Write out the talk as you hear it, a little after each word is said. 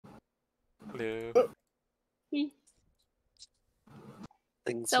Hello.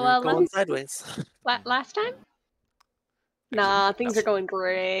 Things So, are going let's- sideways. Last time? Nah, things are going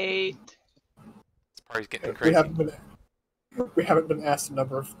great. This party's getting We crazy. haven't been asked a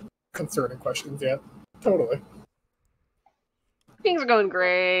number of concerning questions yet. Totally. Things are going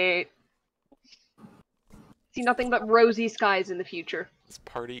great. See nothing but rosy skies in the future. This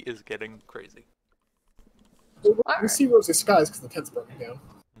party is getting crazy. We Alright. see rosy skies because the tent's broken down.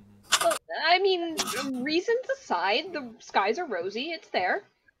 Well, I mean, reasons aside, the skies are rosy. It's there.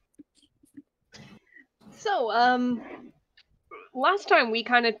 So, last time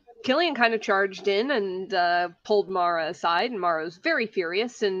Killian kind of charged in and pulled Mara aside, and Mara was very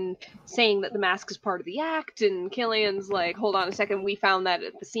furious and saying that the mask is part of the act, and Killian's like, hold on a second, we found that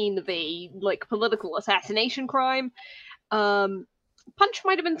at the scene of a, like, political assassination crime. Punch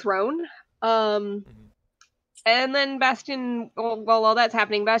might have been thrown. And then Bastion, while all that's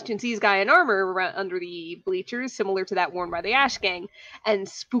happening, Bastion sees Guy in armor under the bleachers, similar to that worn by the Ash Gang, and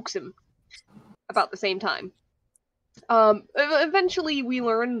spooks him about the same time. Eventually we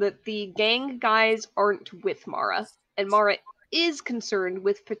learn that the gang guys aren't with Mara, and Mara is concerned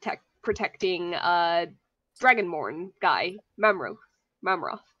with protecting Dragonborn guy, Mamroth.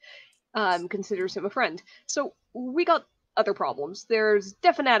 Considers him a friend. So we got other problems. There's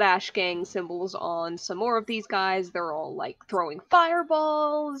definite Ash Gang symbols on some more of these guys. They're all like throwing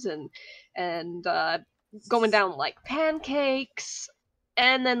fireballs and going down like pancakes.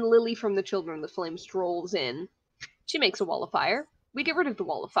 And then Lily from the Children of the Flame strolls in. She makes a wall of fire. We get rid of the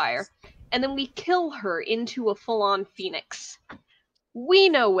wall of fire. And then we kill her into a full-on phoenix. We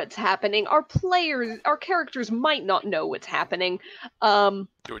know what's happening. Our characters might not know what's happening. Do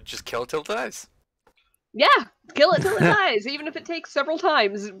it, just kill it till it dies. Yeah, kill it till it dies, even if it takes several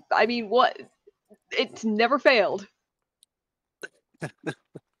times. I mean, what? It's never failed.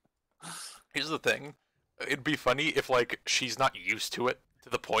 Here's the thing. It'd be funny if, like, she's not used to it, to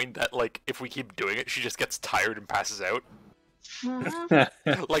the point that, like, if we keep doing it, she just gets tired and passes out.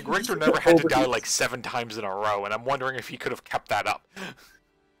 Like, Richter never had to die, like, 7 times in a row, and I'm wondering if he could have kept that up.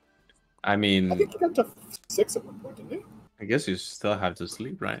 I I mean, think he got to 6 at one point, didn't he? I guess you still have to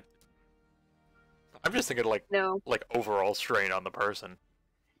sleep, right? I'm just thinking, like, No. overall strain on the person.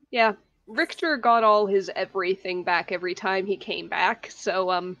 Yeah, Richter got all his everything back every time he came back,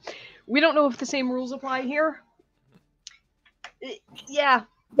 so, we don't know if the same rules apply here. Yeah,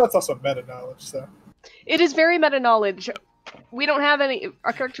 That's also meta knowledge, so. it is very meta-knowledge. We don't have any,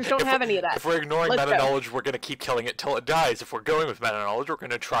 our characters don't have any of that. If we're ignoring Let's go. meta-knowledge, we're gonna keep killing it till it dies. If we're going with meta-knowledge, we're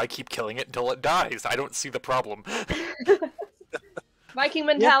gonna try keep killing it until it dies. I don't see the problem. Viking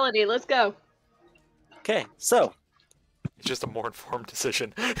mentality, let's go. Okay, so It's just a more informed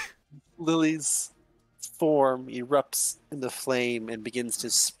decision. Lily's form erupts into flame and begins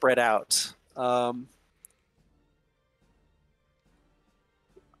to spread out.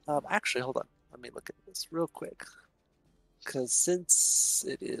 Actually, hold on. Let me look at this real quick. Because since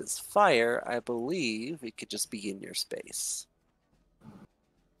it is fire, I believe it could just be in your space.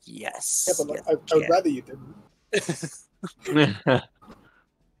 Yes. Yeah, but yes, I would rather you didn't.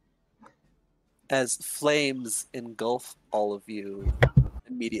 As flames engulf all of you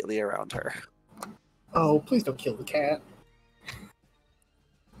immediately around her. Oh, please don't kill the cat.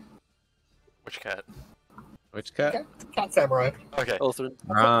 Which cat? Which cat? Cat samurai. Okay. Othrin.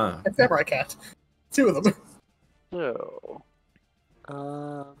 Ah, And samurai cat. 2 of them. So,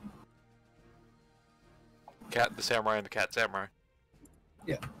 Cat the samurai and the cat samurai.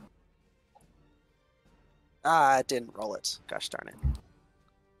 I didn't roll it. Gosh darn it.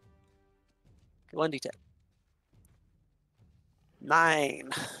 1d10. 9.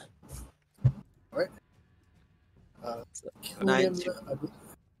 Killian, Two.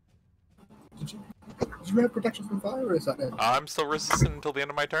 did you have protection from fire, or is that it? I'm still resistant until the end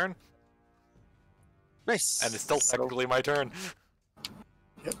of my turn, Nice. and it's still So- technically my turn.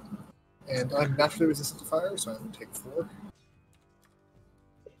 And I'm naturally resistant to fire, so I'm going to take 4.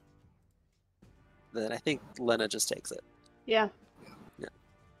 Then I think Lena just takes it. Yeah. Yeah.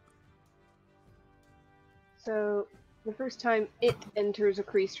 So, the first time it enters a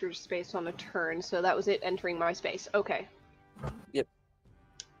creature's space on a turn, so that was it entering my space. Okay.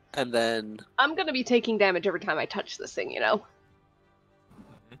 And then I'm gonna be taking damage every time I touch this thing, you know?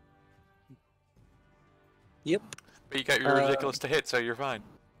 Yep. But you got your ridiculous to hit, so you're fine.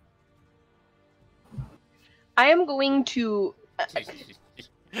 I am going to...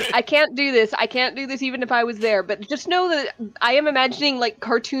 I can't do this. I can't do this even if I was there, but just know that I am imagining, like,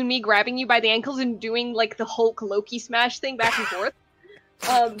 cartoon me grabbing you by the ankles and doing, like, the Hulk Loki smash thing back and forth.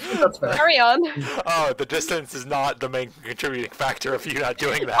 That's fair. Carry on. Oh, the distance is not the main contributing factor of you not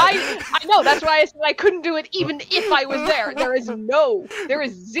doing that. I know, that's why I said I couldn't do it even if I was there. There is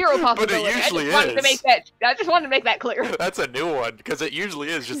zero possibility. usually I just wanted to make that clear. That's a new one, because it usually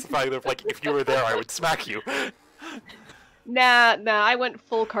is just the fact that, like, if you were there, I would smack you. Nah, I went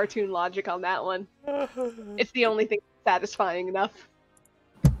full cartoon logic on that one. It's the only thing satisfying enough.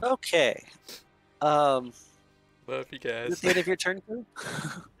 Okay. Love you Is guys. it the end of your turn, Koo?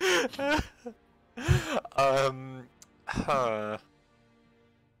 Huh.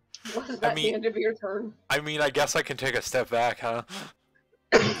 Was that the end of your turn? I mean, I guess I can take a step back, huh?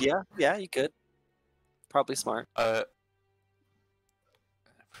 Yeah, you could. Probably smart. Flammable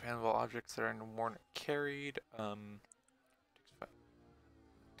objects that are no more carried.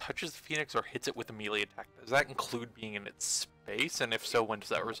 Touches the Phoenix or hits it with a melee attack. Does that include being in its space? And if so, when does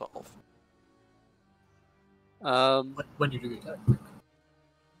that resolve? When you do the attack.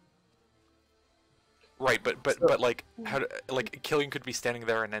 Right, but like, Killian could be standing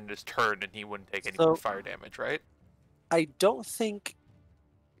there and end his turn, and he wouldn't take any more fire damage, right? I don't think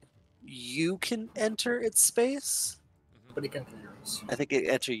you can enter its space. But it can enter yours. I think it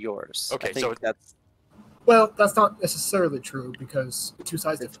enter yours. Okay, I think so that's. Well, that's not necessarily true because two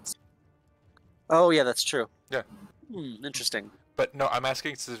size difference. Oh yeah, that's true. Yeah. Interesting. But no, I'm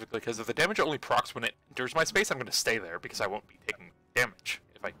asking specifically because if the damage only procs when it enters my space, I'm going to stay there because I won't be taking damage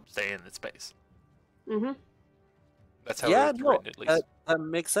if I stay in the space. Mm-hmm. That's how it's written, at least. That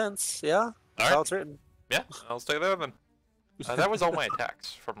makes sense. Yeah, that's Alright. how it's written. Yeah, I'll stay there then. That was all my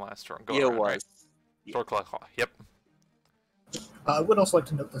attacks from last turn. Go Yeah, it around, was. right? Sword Claw. Yep. I would also like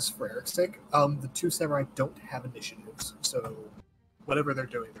to note this for Eric's sake. The two samurai don't have initiatives, so whatever they're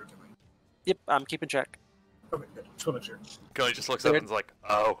doing, they're doing. Yep, I'm keeping track. Okay, good. Just want to make sure. Kelly just looks up and is like,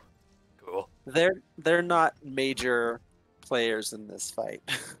 "Oh, cool." They're not major players in this fight.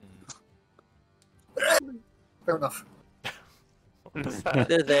 Fair enough. What was that?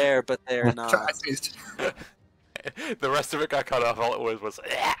 They're there, but they're I not. sneezed. The rest of it got cut off. All it was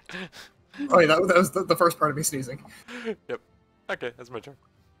Oh yeah, that was the first part of me sneezing. Yep. Okay, that's my turn.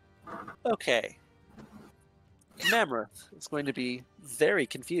 Okay. Mammoth is going to be very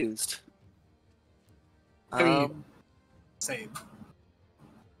confused. I mean, same.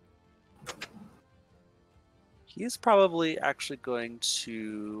 He's probably actually going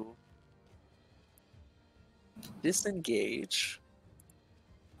to disengage,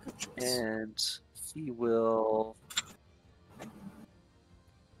 Good choice. and he will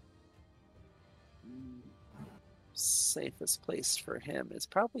safest place for him is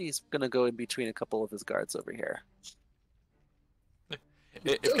probably he's going to go in between a couple of his guards over here.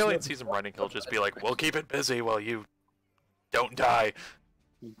 If Killian sees him running, he'll just be like, "We'll keep it busy while you don't die."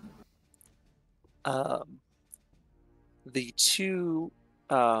 The two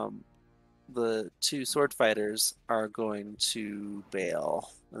sword fighters are going to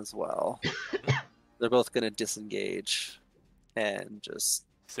bail as well. They're both going to disengage and just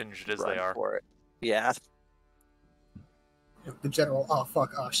Singed as run they are. for it. Yeah. The general "oh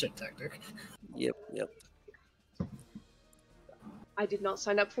fuck, oh shit" tactic. Yep. I did not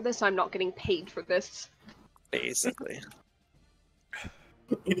sign up for this. I'm not getting paid for this. Basically.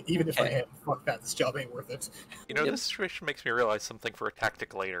 Even if I am, fuck that. This job ain't worth it. You know, Yep. this situation makes me realize something for a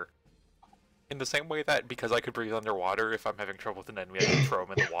tactic later. In the same way that because I could breathe underwater, if I'm having trouble with an enemy, I can throw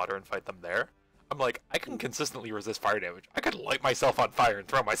them in the water and fight them there. I'm like, I can consistently resist fire damage. I could light myself on fire and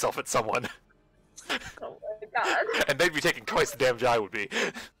throw myself at someone. Oh my god. And they'd be taking twice the damage I would be.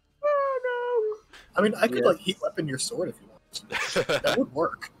 Oh I mean, I could Yeah. like heat weapon your sword if you want. That would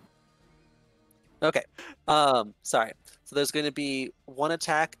work. Okay. Sorry. So there's going to be one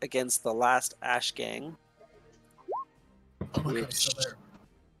attack against the last Ash Gang. Oh my god, he's still there.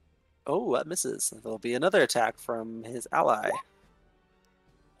 Oh, that misses. There'll be another attack from his ally.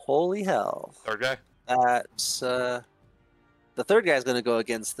 Holy hell. Third guy. The third guy's going to go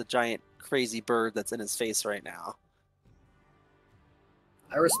against the giant crazy bird that's in his face right now.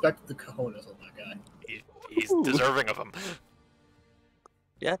 I respect the cojones on that guy. He's Ooh. deserving of them.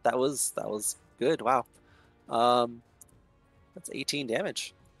 Yeah, that was good. Wow. That's 18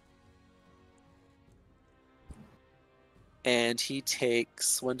 damage. And he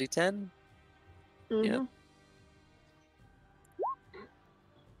takes 1d10. no. Yeah.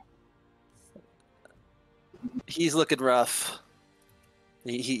 He's looking rough.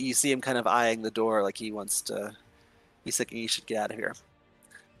 You see him kind of eyeing the door like he wants to. He's thinking he should get out of here.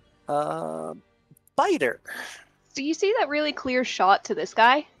 Biter. Do you see that really clear shot to this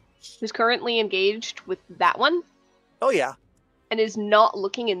guy? Who's currently engaged with that one? Oh yeah. And is not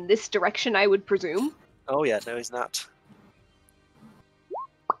looking in this direction, I would presume. Oh yeah. No, he's not.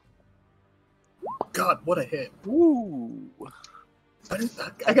 God, what a hit! Ooh.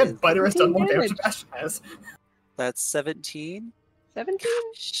 Again, Biter has done 14 more damage damage. than Bastion has. That's 17. 17?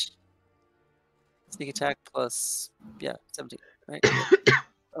 Gosh. Sneak attack plus 17. Right.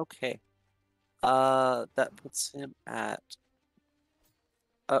 Okay. That puts him at.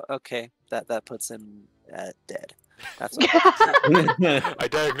 Okay. That puts him at dead. That's what I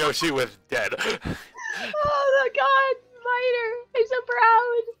diagnose you with dead. Oh my god, Miter! I'm so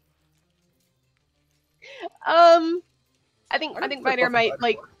proud. I think I don't Miter think might Miter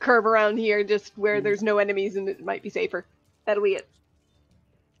like works. curve around here just where there's no enemies and it might be safer. That'll be it.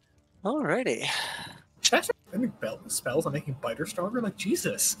 Alrighty. Should I actually any spells on making Biter stronger? Like,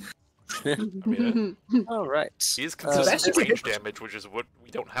 Jesus. mean, All right. He's Bastion's consistent a range hit- damage, which is what we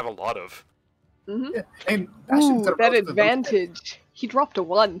don't have a lot of. Yeah, and Bastion's Ooh, a that relatively low hit. advantage. He dropped a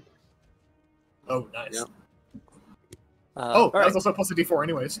 1. Oh, nice. Yep. Oh, all that right. was also plus a D4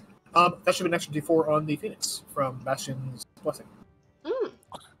 anyways. That should be an extra D4 on the Phoenix from Bastion's Blessing. Mm.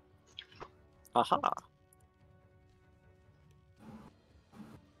 Aha.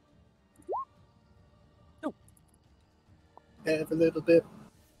 Every little bit.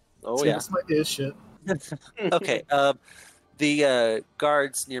 Oh yeah. It's like his shit. Okay. The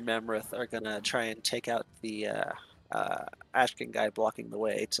guards near Mammoth are gonna try and take out the Ashkin guy blocking the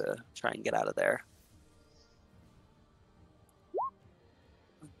way to try and get out of there.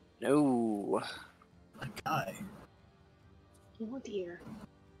 No. My guy. Oh dear.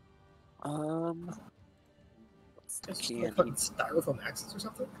 What's the It's key like fucking styrofoam axes or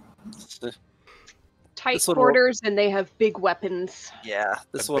something. Tight This one will- quarters and they have big weapons. Yeah,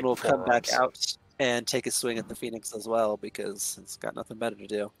 this And one big will come back forearms. out and take a swing at the Phoenix as well because it's got nothing better to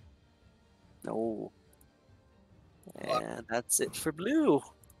do. No. And that's it for blue.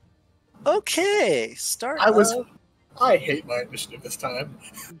 Okay, I hate my initiative this time.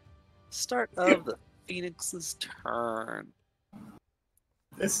 start of the Phoenix's turn.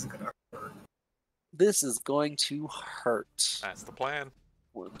 This is gonna hurt. This is going to hurt. That's the plan.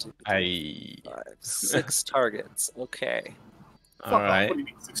 1, 2, 3, I. 5, 6 targets. Okay. Fuck All off. right. What do you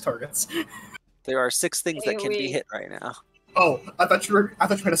mean 6 targets? There are 6 things that can be AoE. hit right now. Oh, I thought you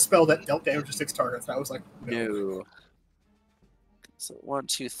had a spell that dealt damage to 6 targets. And I was like, no. No. So 1,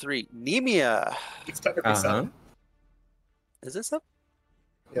 2, 3. Nemia. It's technically 7. Is this up?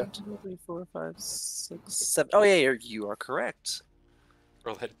 Yeah. 1, 2, 3, 4, 5, 6, 7. Oh yeah, you are correct.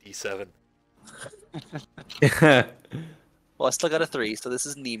 Roll that D7. Well, I still got a 3, so this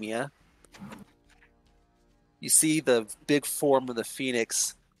is Nemia. You see the big form of the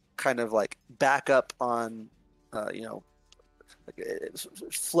Phoenix kind of like back up on, like it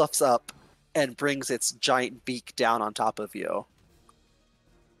fluffs up and brings its giant beak down on top of you.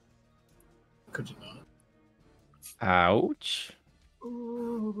 Could you not? Ouch.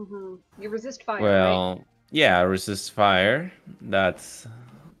 Ooh. You resist fire, right? Well, yeah, resist fire. That's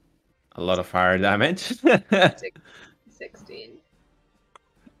a lot of fire damage. 16.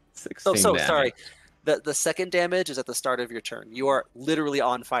 16 So damage. sorry. The second damage is at the start of your turn. You are literally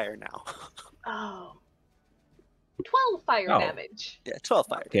on fire now. Oh. 12 fire Oh. damage. Yeah, 12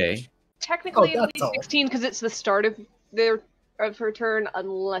 fire. Okay. Technically, Oh, it'll be that's all. 16 because it's the start of her turn,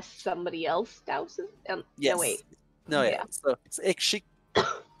 unless somebody else douses. Yes. No, wait. No, yeah. Yeah. So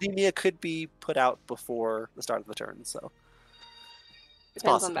Nemia could be put out before the start of the turn, so it's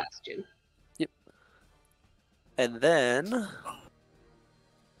Depends possible. on Bastion. And then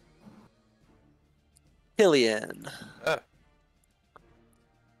Hillian,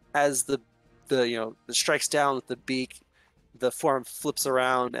 as the strikes down with the beak, the form flips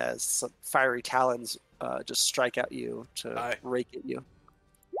around as some fiery talons just strike at you to Aye. rake at you.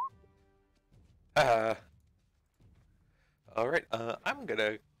 Alright, I'm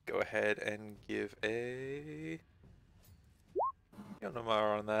gonna go ahead and give a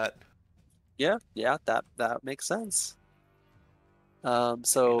Yonomar on that. Yeah, that makes sense.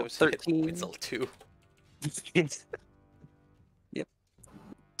 So Those hit 13. points all too. Yep.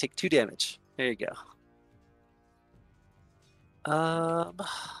 Take 2 damage. There you go.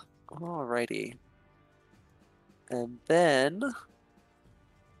 Alrighty. And then,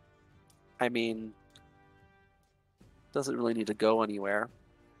 I mean, doesn't really need to go anywhere.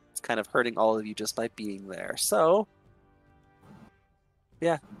 It's kind of hurting all of you just by being there. So,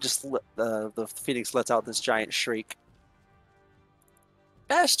 yeah, just the Phoenix lets out this giant shriek.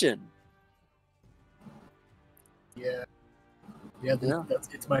 Bastion. Yeah. Yeah.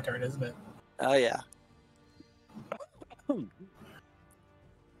 It's my turn, isn't it? Oh yeah.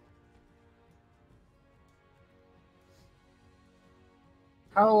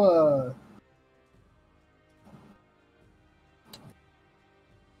 How,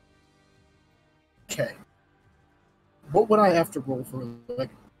 what would I have to roll for? Like,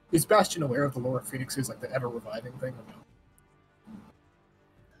 is Bastion aware of the lore of Phoenixes, like the ever reviving thing? Or no?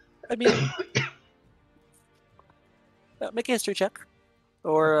 I mean, make a history check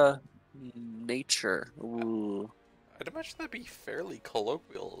or nature. Ooh. I'd imagine that'd be fairly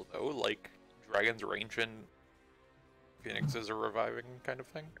colloquial, though, like dragons ranging, phoenixes are reviving kind of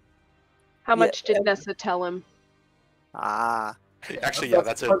thing. How much did Nessa tell him? Ah. Actually, yeah,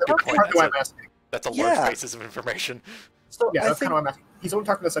 that's a good point. That's a large basis of information. So yeah, that's kind of what I'm asking. He's only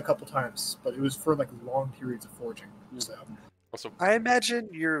talked to us a couple times, but it was for like long periods of forging. So also, I imagine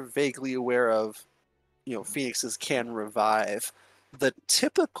you're vaguely aware of, phoenixes can revive. The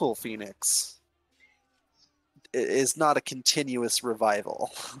typical phoenix is not a continuous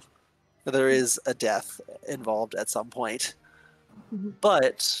revival. There is a death involved at some point.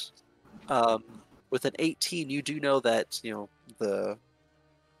 But with an 18, you do know that the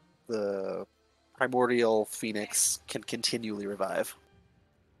primordial phoenix can continually revive.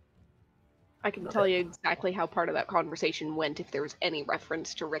 I can tell you exactly how part of that conversation went if there was any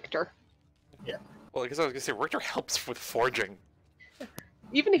reference to Richter. Yeah. Well, I guess I was gonna say Richter helps with forging.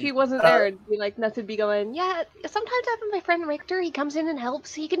 Even if he wasn't there, it'd be like Ness would be going, yeah, sometimes I have my friend Richter, he comes in and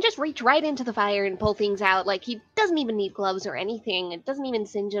helps. He can just reach right into the fire and pull things out. Like, he doesn't even need gloves or anything. It doesn't even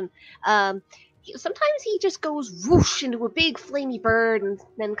singe him. Sometimes he just goes whoosh into a big flamey bird and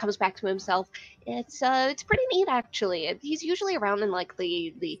then comes back to himself. It's pretty neat, actually. He's usually around in, like,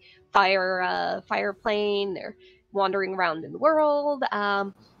 the fire plane. They're wandering around in the world.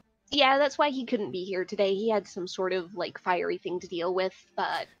 Yeah, that's why he couldn't be here today. He had some sort of, like, fiery thing to deal with,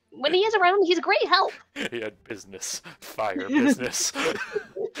 but when he is around, he's a great help. He had business. Fire business.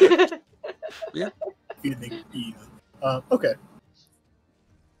 Yeah. Okay.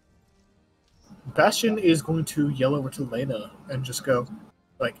 Bastion is going to yell over to Lena and just go,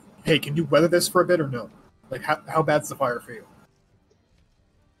 like, hey, can you weather this for a bit or no? Like, how bad's the fire for you?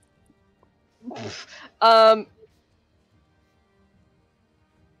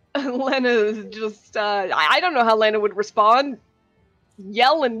 Lena just, I don't know how Lena would respond.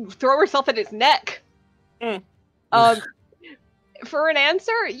 Yell and throw herself at his neck. For an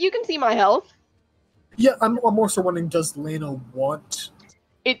answer, you can see my health. Yeah, I'm also wondering, does Lena want...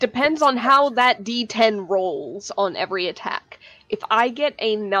 It depends on how that D10 rolls on every attack. If I get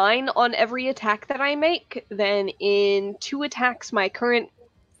a 9 on every attack that I make, then in 2 attacks, my current...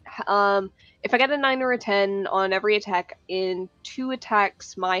 if I get a 9 or a 10 on every attack, in 2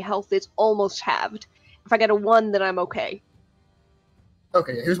 attacks, my health is almost halved. If I get a 1, then I'm okay.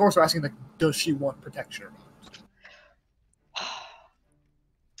 Okay, he was more so asking, like, does she want protection or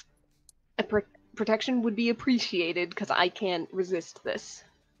not? Protection would be appreciated, because I can't resist this.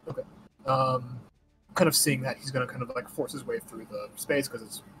 Okay. Kind of seeing that, he's going to kind of, like, force his way through the space, because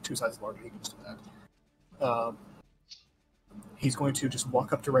it's 2 sizes larger, he can just do that. He's going to just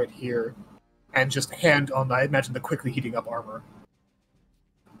walk up to right here, and just hand on, I imagine, the quickly heating up armor.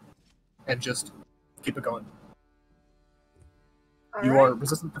 And just keep it going. You are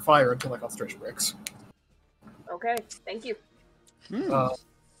resistant to fire until my concentration breaks. Okay, thank you. Okay.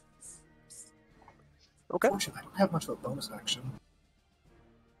 Unfortunately, I don't have much of a bonus action.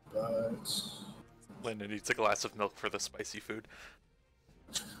 But... Linda needs a glass of milk for the spicy food.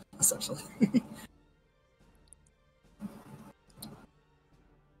 Essentially.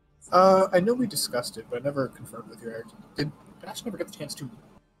 I know we discussed it, but I never confirmed with you, Eric. Did Bash never get the chance to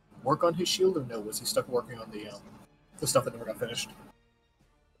work on his shield, or no? Was he stuck working on the stuff that never got finished?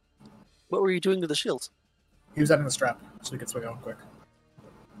 What were you doing to the shield? He was adding the strap, so he could swing on quick.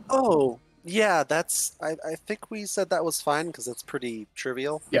 Oh, yeah, that's... I think we said that was fine, because it's pretty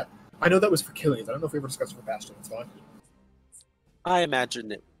trivial. Yeah. I know that was for Killians. I don't know if we ever discussed it for Bastion. It's fine. I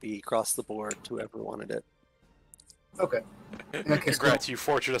imagine it'd be across the board to whoever wanted it. Okay. Congrats, you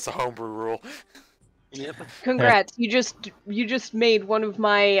forged us a homebrew rule. Yep. Congrats, you just made one of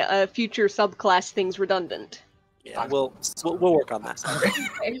my future subclass things redundant. Yeah, we'll work on that.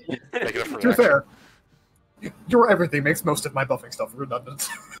 Make it up for To be fair, your everything makes most of my buffing stuff redundant.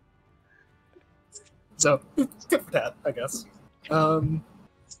 So, good for that, I guess.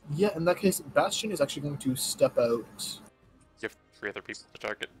 Yeah, in that case, Bastion is actually going to step out. You have 3 other people to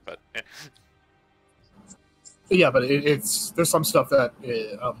target, but... Yeah, but there's some stuff that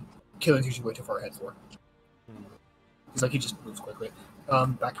Killian's usually way too far ahead for. He's like, he just moves quickly.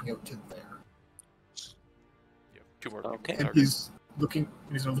 Backing out to there. You have 2 more people Okay. to And target. he's going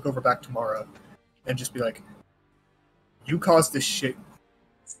to look over back to Mara and just be like, you caused this shit.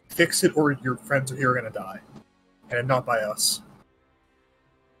 Fix it or your friends here are going to die. And not by us.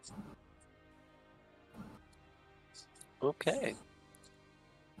 Okay.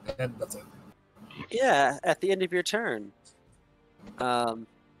 And that's it. Yeah, at the end of your turn,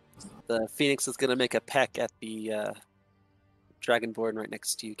 the Phoenix is going to make a peck at the Dragonborn right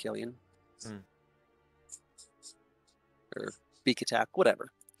next to you, Killian. Hmm. Or beak attack,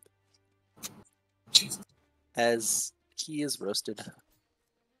 whatever. Jesus. As he is roasted.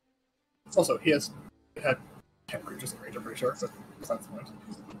 Also, he had 10 creatures in range, I'm pretty sure, but besides the point.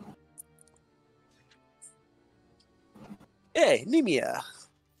 Hey, Nemia.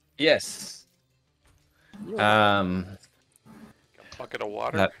 Yes. A bucket of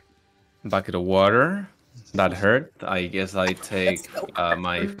water. That bucket of water. That hurt. I guess I take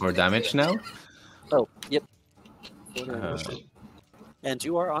my 4 damage now. Oh, yep. Uh, And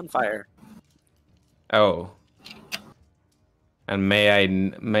you are on fire. oh. And may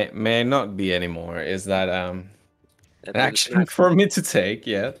I not be anymore? Is that an action for me to take?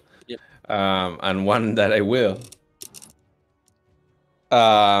 Yeah. Yep. And one that I will.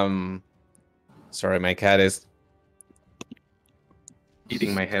 Sorry, my cat is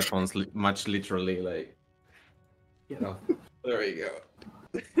eating my headphones much literally, like, you know. There you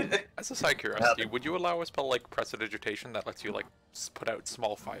go. As a side curiosity, would you allow a spell like Prestidigitation that lets you like put out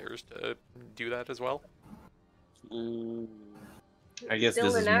small fires to do that as well? I guess Still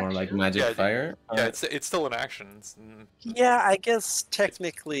this is in more like action. magic Yeah, fire. Yeah, it's still an action. Yeah, I guess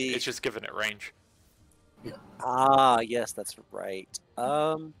technically. It's just giving it range. Ah, yes, that's right.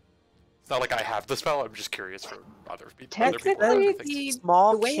 It's not like I have the spell. I'm just curious for other people. Technically, The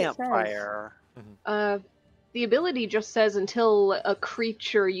Small the way it says- campfire. the ability just says until a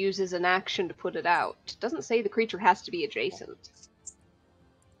creature uses an action to put it out. It doesn't say the creature has to be adjacent.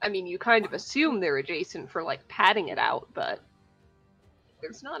 I mean, you kind of assume they're adjacent for like padding it out, but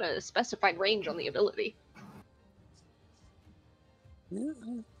there's not a specified range on the ability.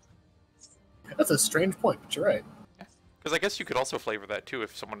 That's a strange point, but you're right. Because I guess you could also flavor that too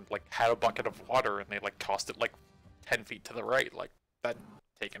if someone like had a bucket of water and they like tossed it like 10 feet to the right, like that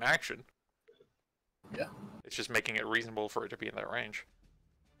take an action. Yeah. It's just making it reasonable for it to be in that range.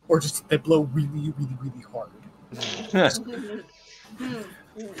 Or just they blow really, really, really hard.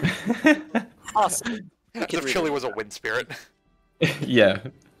 Awesome. As if Chili was a wind spirit. Yeah.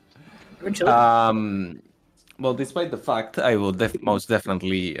 Eventually, Well, despite the fact I will most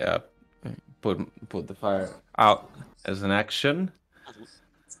definitely put the fire out as an action.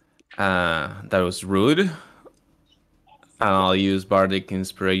 That was rude. And I'll use Bardic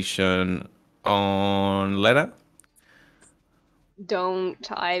Inspiration on Lena. Don't.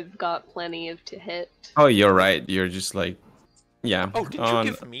 I've got plenty of to hit. Oh, you're right. You're just like, yeah. Oh, didn't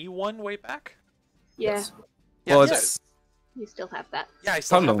you give me one way back? Yeah, Yes. Yeah, Well, yeah, it's you still have that. yeah, I how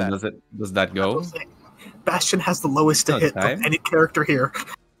still have long that. does that go? Bastion has the lowest to hit Okay. of any character here.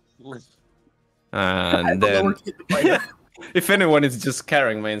 And The then, lower hit fighter. if anyone is just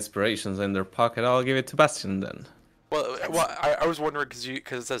carrying my inspirations in their pocket, I'll give it to Bastion then. Well, I was wondering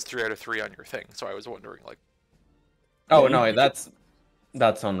because it says 3 out of 3 on your thing, so I was wondering like. Oh Yeah, no, you-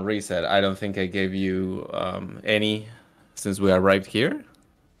 that's on reset. I don't think I gave you any since we arrived here.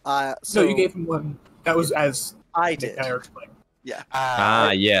 So No, you gave him one. That was as I the did. guy explained. Yeah.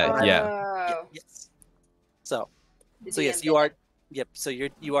 Yes. So The yes, DM you did are. it. Yep. So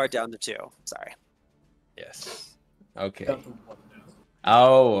you are down to 2. Sorry. Yes. Okay. Down to one now.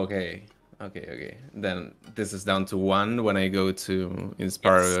 Oh, okay. Okay. Then this is down to 1 when I go to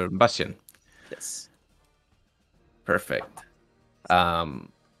Inspire Bastion. Yes. Perfect.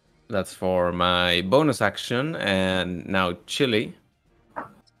 That's for my bonus action, and now Chili.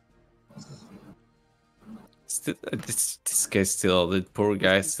 This guy's still, the poor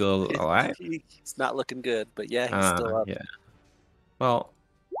guy's still alive. It's not looking good, but yeah, he's still up. Yeah. Well,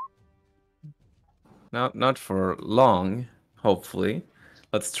 not for long, hopefully.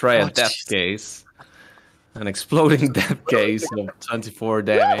 Let's try a Oh, death jeez. case. An exploding death case of 24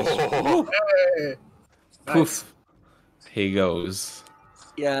 damage. Oh, Hey! Nice. Poof. He goes.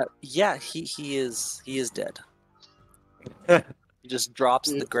 Yeah. He is dead. He just drops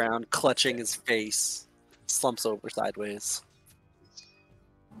to the ground, clutching his face, slumps over sideways.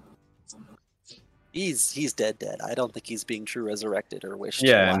 He's dead. I don't think he's being true resurrected or wished.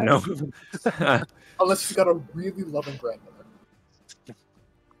 Yeah, alive. no. Unless you got a really loving grandmother.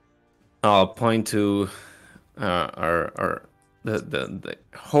 I'll point to the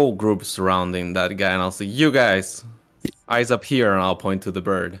whole group surrounding that guy, and I'll say, "You guys, eyes up here," and I'll point to the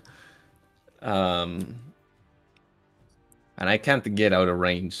bird. And I can't get out of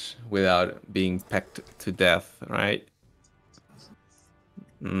range without being pecked to death, right?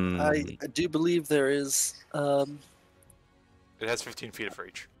 I do believe there is. it has 15 feet of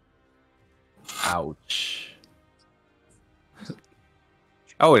reach. Ouch.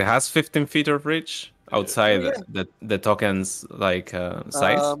 Oh, it has 15 feet of reach outside Yeah. the token's like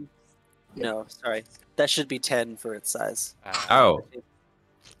size. No, sorry. That should be 10 for its size. Oh,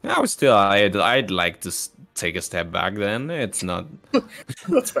 no, still, I'd like to take a step back. Then it's not.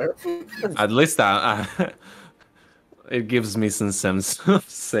 That's fair. At least it gives me some sense of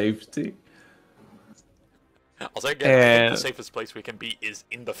safety. I'll say again, I think the And- safest place we can be is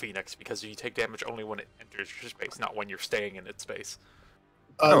in the Phoenix, because you take damage only when it enters your space, not when you're staying in its space.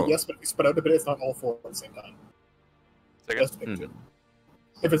 Oh. Yes, but if you spread out a bit, it's not all four at the same time. So It has to pick two.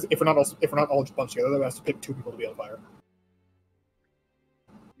 If we're not all bunched together, it has to pick two people to be on fire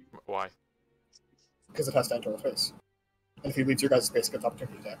why? because it has to enter our space. And if he leaves your guys' space, it gets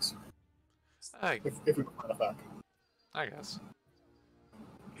opportunity attacks. I If we put enough back. guess.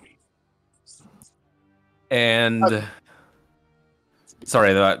 And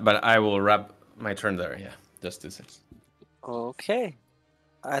sorry, but I will wrap my turn there. Yeah, just 2 seconds. Okay.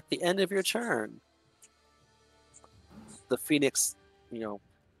 At the end of your turn, the Phoenix,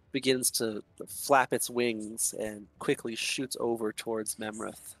 begins to flap its wings and quickly shoots over towards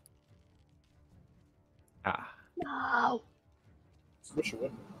Memrith. Ah, No. Wish you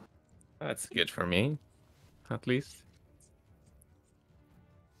would. that's good for me, at least.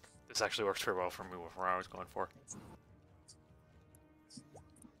 This actually works pretty well for me with what I was going for.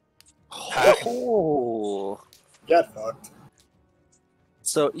 Oh. Get fucked.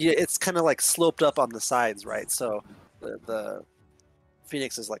 So yeah, it's kind of like sloped up on the sides, right? So the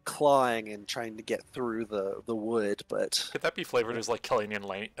Phoenix is like clawing and trying to get through the wood, but Could that be flavored as like Kelly and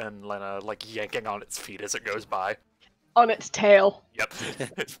Lena like yanking on its feet as it goes by? On its tail. Yep.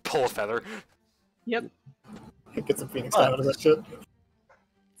 Pull a feather. Yep. Get some Phoenix down out of that shit.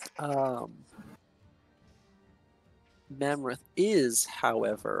 Memrith is,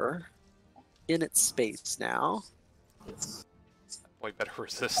 however, in its space now. Boy, better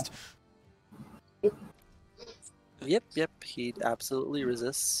resist. Yep, he absolutely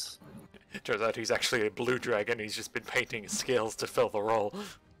resists. Turns out he's actually a blue dragon. He's just been painting his scales to fill the role.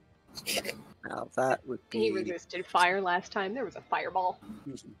 Now that would be. He resisted fire last time. There was a fireball.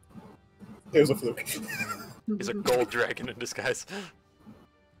 It was a fluke. He's a gold dragon in disguise.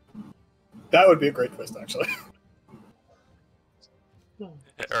 That would be a great twist, actually.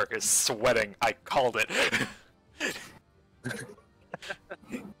 Eric is sweating. I called it.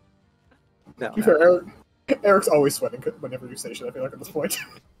 No, To be fair, Eric's always sweating whenever you say shit, I feel like, at this point.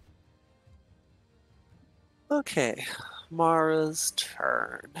 Okay, Mara's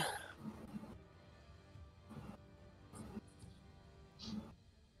turn.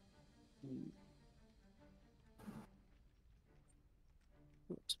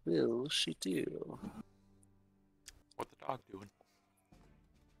 What will she do? What the dog doing?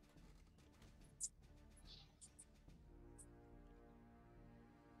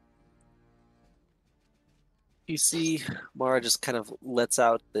 You see, Mara just kind of lets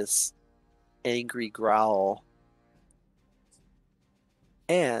out this angry growl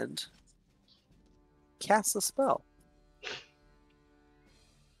and casts a spell.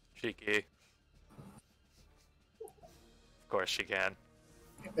 Cheeky. Of course she can.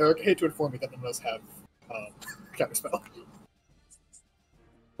 Eric, I hate to inform you that none of us have counterspell.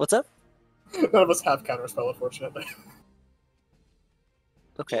 What's up? None of us have counterspell, unfortunately.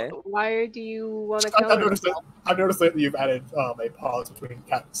 Okay. Why do you want to I've counter? noticed lately you've added a pause between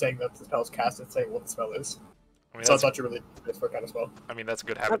saying that the spell is cast and saying what the spell is. I mean, So I that's, thought you really did for counterspell. I mean, that's a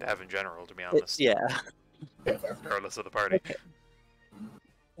good habit to have in general, to be honest. Yeah. Yeah, fair. Regardless of the party. Okay.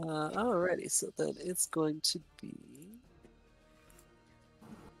 Alrighty, so then it's going to be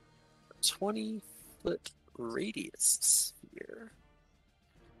 20-foot radius sphere.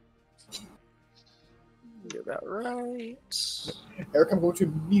 You're about right. Eric, I'm going to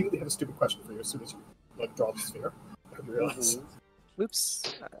immediately have a stupid question for you as soon as you draw the sphere. I realize.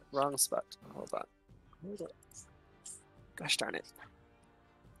 Oops, wrong spot. Hold on. Gosh darn it.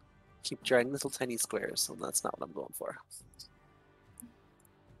 Keep drawing little tiny squares, and that's not what I'm going for.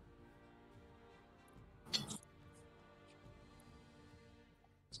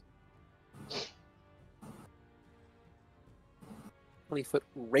 "20-foot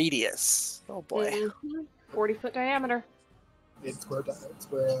radius." Oh boy. 40-foot diameter. It's square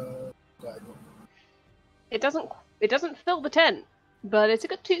diagonal. It doesn't fill the tent, but it's a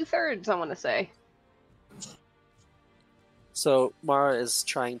good 2/3, I want to say. So Mara is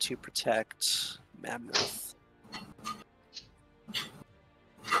trying to protect Mammoth.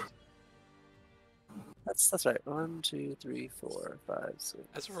 That's right. 1, 2, 3, 4, 5, 6.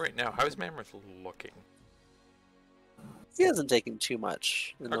 As of right now, how is Mammoth looking? He hasn't taken too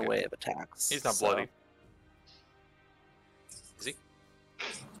much in the Okay. way of attacks. He's not so- bloody. Is he?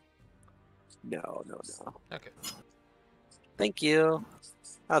 No. Okay. Thank you.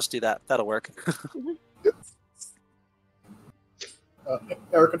 I'll just do that. That'll work.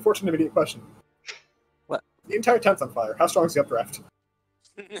 Eric, unfortunate immediate question. What? The entire tent's on fire. How strong is the updraft?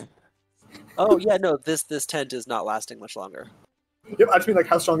 Oh yeah, no. This tent is not lasting much longer. Yep, I just mean like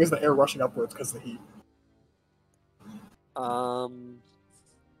how strong is the air rushing upwards because of the heat?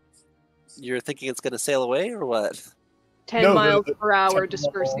 You're thinking it's gonna sail away or what? 10 No, miles the per hour temperature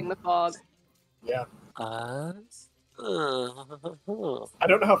dispersing the fog. Yeah. Uh, I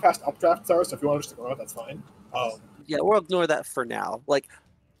don't know how fast updrafts are, so if you want to just ignore it, that's fine. yeah, we'll ignore that for now. Like,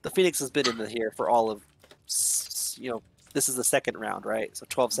 the Phoenix has been in here for all of, this is the second round, right? So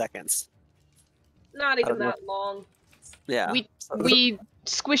 12 seconds. Not don't even know. that long. Yeah. We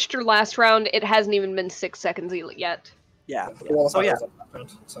squished her last round. It hasn't even been 6 seconds yet. Yeah. the wall of So fire yeah, is up that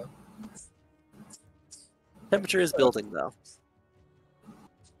round, so. temperature is building though.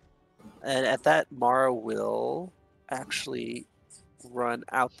 And at that, Mara will actually run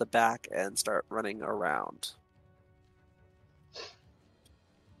out the back and start running around.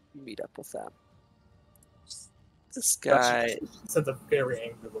 Meet up with them. This guy, Sends a very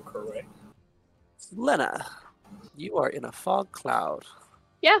angry look her way. Lena, you are in a fog cloud.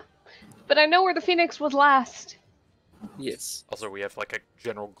 Yeah, but I know where the Phoenix was last. Yes. Also, we have like a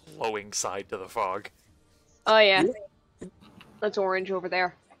general glowing side to the fog. Oh yeah. That's orange over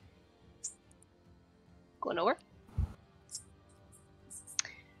there. Going over.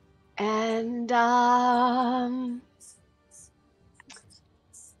 And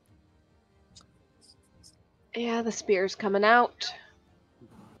yeah, the spear's coming out.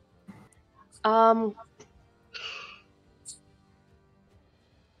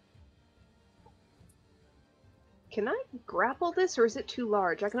 Can I grapple this, or is it too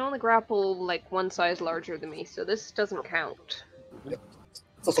large? I can only grapple like one size larger than me, so this doesn't count.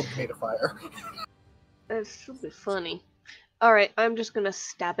 It's also made of fire. That should be funny. Alright, I'm just gonna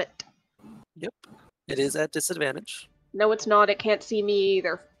stab it. Yep. It is at disadvantage. No, it's not. It can't see me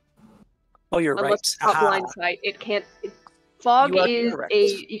either. Oh, you're Unless right. it's got Aha. blind sight. It can't. Fog You are is correct. a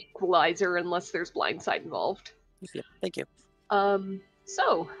equalizer unless there's blind sight involved. Yep. Thank you.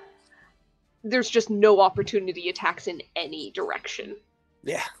 So there's just no opportunity attacks in any direction.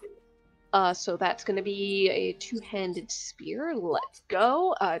 Yeah. So that's going to be a two-handed spear. Let's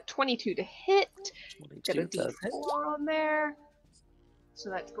go. 22 to hit. Get a 22 does hit. D4 on there. So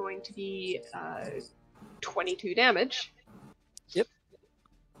that's going to be 22 damage. Yep.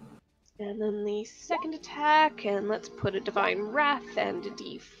 And then the second attack, and let's put a Divine Wrath and a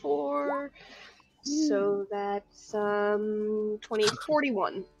D4. So that's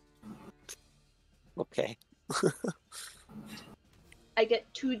 41. Okay. I get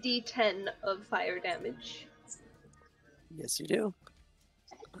 2d10 of fire damage. Yes, you do.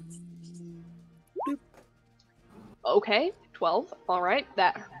 Okay, 12. Alright,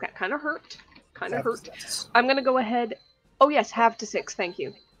 that kind of hurt. Kind of hurt. Yes. I'm gonna go ahead. Oh, yes, half to 6, thank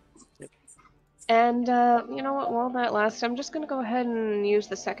you. Yep. And, you know what, while that lasts, I'm just gonna go ahead and use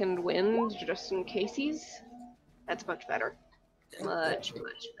the second wind just in casesies. That's much better. Much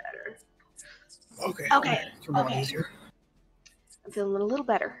better. Okay. Okay, It's a lot okay. easier. I'm feeling a little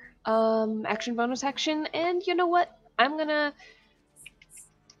better. Action bonus action, and you know what? I'm gonna...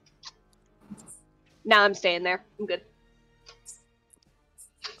 Nah, I'm staying there. I'm good.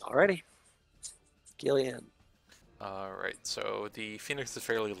 Alrighty. Gillian. Alright, so the Phoenix is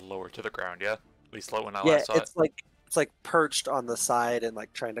fairly lower to the ground, yeah? At least when I Yeah, last saw it. it's like perched on the side and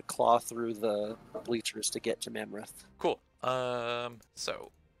like trying to claw through the bleachers to get to Mammoth. Cool.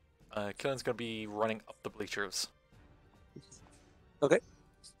 So, Killian's gonna be running up the bleachers. Okay.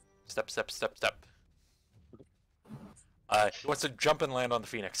 Step. He wants to jump and land on the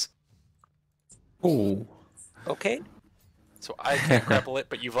Phoenix. Ooh. Okay. So I can't grapple it,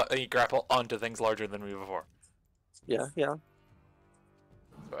 but you've let me grapple onto things larger than me before. Yeah. So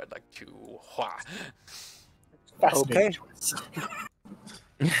I'd like to... Hua. Fascinating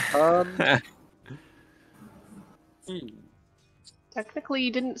Okay. choice. Technically,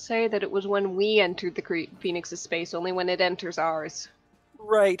 you didn't say that it was when we entered the Phoenix's space, only when it enters ours.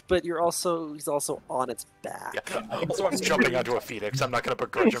 Right, but he's also on its back. Yeah. Also, I'm jumping onto a Phoenix. I'm not gonna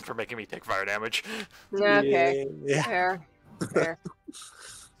begrudge him for making me take fire damage. Okay, Yeah. fair.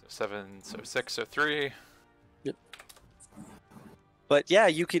 So 7, so 6, so 3. But yeah,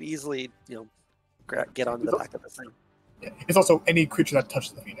 you could easily, get onto the back of the thing. Yeah. It's also any creature that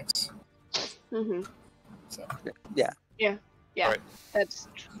touches the Phoenix. Mm-hmm. So Yeah, Alright. that's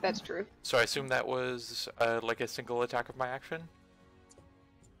true. So I assume that was like a single attack of my action?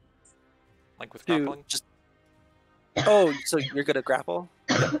 Like with To grappling? just Oh, so you're gonna grapple?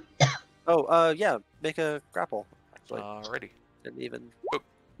 Oh, yeah, make a grapple. Actually, Alrighty. didn't even Oop.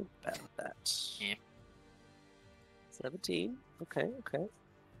 think about that. Yeah. 17. Okay, okay.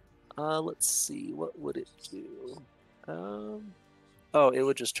 Let's see. What would it do? Oh, it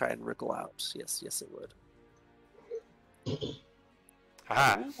would just try and wriggle out. Yes, yes, it would.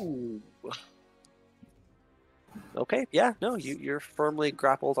 Haha. Ooh. Okay, yeah, no, you're firmly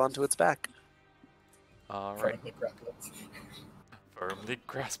grappled onto its back. Alright. Firmly grappled. Firmly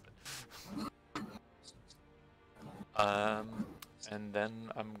grasp it. And then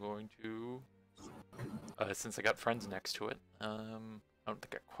I'm going to, since I got friends next to it, I don't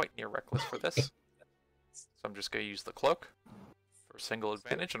think I'm quite near reckless for this. So I'm just going to use the cloak for single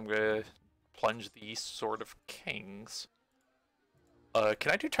advantage. I'm going to plunge the Sword of Kings.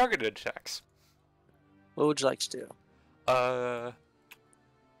 Can I do targeted attacks? What would you like to do?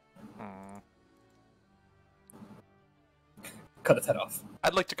 Cut its head off.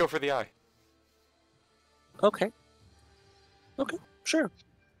 I'd like to go for the eye. Okay. Okay, sure.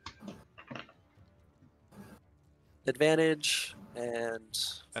 Advantage, and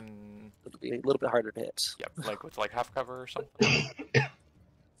And it'll be a little bit harder to hit. yeah, like with like half cover or something.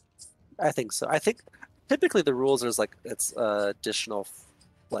 I think so. I think typically the rules is like it's additional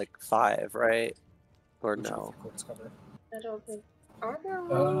like 5, right? Or no? Quarters cover. I don't think. Are there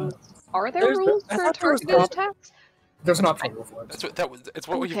rules? Are there There's the- rules I for thought there was targeted rules. attacks? There's an optional rule for it. That's what that was. It's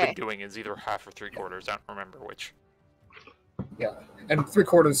what we've Okay. been doing. Is either half or 3/4. I don't remember which. Yeah, and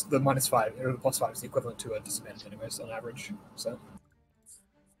 3/4, the -5 or the +5 is the equivalent to a disadvantage, anyways, on average. So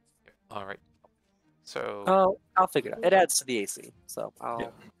All right. So Oh, I'll figure it out. It adds to the AC, so Yeah.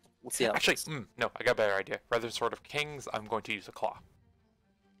 we'll see how. it actually, goes. no, I got a better idea. Rather than Sword of Kings, I'm going to use a claw.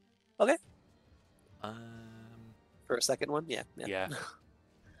 Okay. Um. For a second one, yeah. Yeah.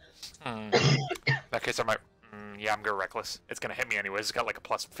 In that case, I might. Yeah, I'm gonna reckless. It's gonna hit me anyways. It's got like a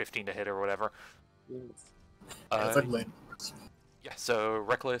 +15 to hit or whatever. Mm. yeah, it's like Lynn. Yeah. So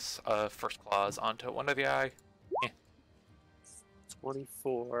reckless. First claws onto one of the eye.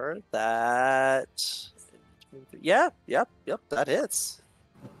 24. That. Yeah. Yep. That hits.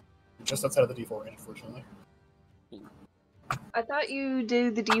 Just outside of the D4 range, unfortunately. I thought you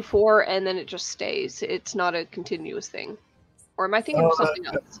do the D4 and then it just stays. It's not a continuous thing. Or am I thinking of something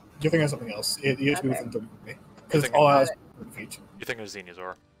else? You're thinking of something else. You have to be Okay. within 30 feet. Because thinking- all out is 30 feet. You think it was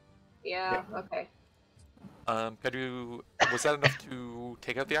Xenosaur? Yeah, okay. Can I do? Was that enough to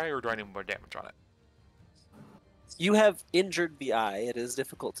take out the eye, or do I need more damage on it? You have injured the eye. It is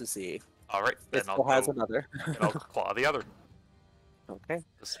difficult to see. All right, It then I'll still has go, another. and I'll claw the other. Okay.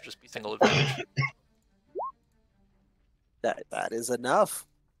 This will just be single advantage. That is enough.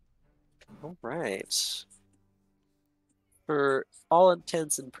 All right. For all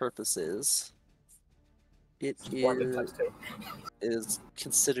intents and purposes, it Blinded times 2. is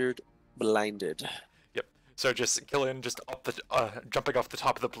considered blinded. So just Killian just up the jumping off the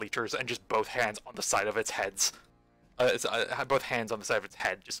top of the bleachers and just both hands on the side of its heads. Both hands on the side of its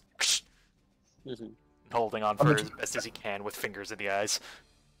head, just Mhm. holding on for as best as he can with fingers in the eyes.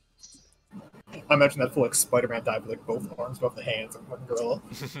 I imagine that full like Spider-Man dive with like both arms above the hands of one gorilla.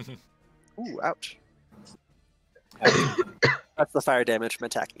 Ooh, ouch. That's the fire damage from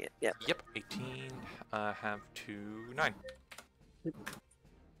attacking it. Yeah. Yep, 18. Have to 9.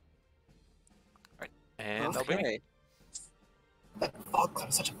 Alright, and that'll be me. Okay. That fog cloud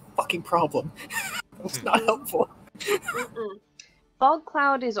is such a fucking problem. It's not helpful. Fog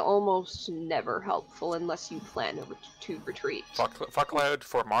cloud is almost never helpful unless you plan to retreat. Fog Cloud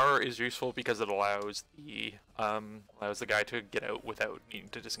for Mara is useful because it allows the guy to get out without needing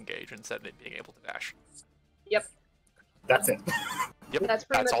to disengage instead of being able to dash. That's it. Yep, That's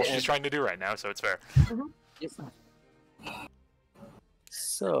pretty that's all much she's it. trying to do right now, so it's fair.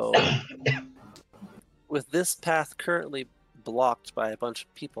 So, with this path currently blocked by a bunch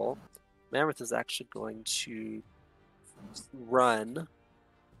of people, Mammoth is actually going to run.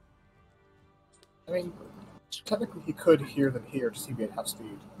 I mean, technically he could hear them here, just he'd be at half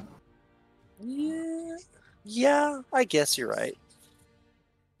speed. Yeah, I guess you're right.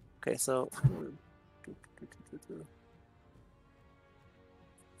 Okay, so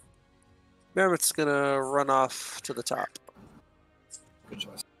Mammoth's gonna run off to the top. Good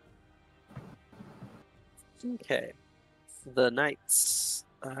choice. Okay, the knights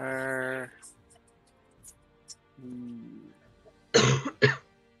are.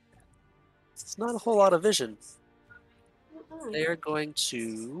 It's not a whole lot of vision. They are going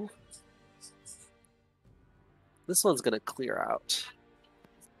to. This one's going to clear out.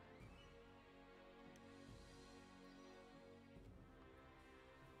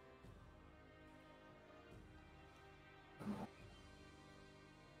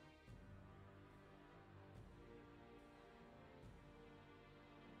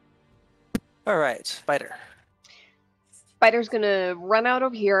 All right, Biter. Spider's gonna run out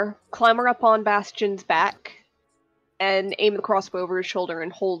over here, clamber up on Bastion's back, and aim the crossbow over his shoulder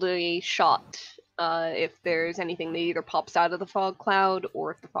and hold a shot if there's anything that either pops out of the fog cloud or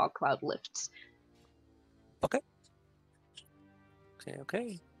if the fog cloud lifts. Okay.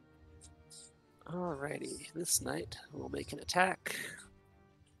 Alrighty, this knight will make an attack.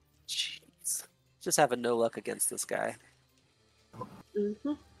 Jeez. Just having no luck against this guy.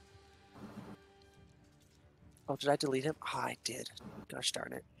 Mm-hmm. Oh, did I delete him? Oh, I did. Gosh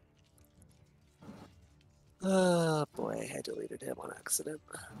darn it. Oh boy, I deleted him on accident.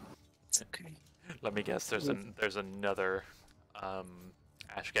 It's okay. Let me guess. There's another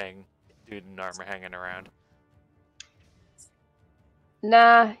Ash Gang dude in armor hanging around.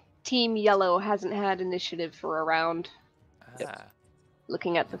 Nah, Team Yellow hasn't had initiative for a round. Ah.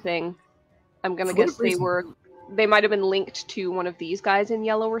 Looking at the thing, I'm gonna For what guess reason? they might have been linked to one of these guys in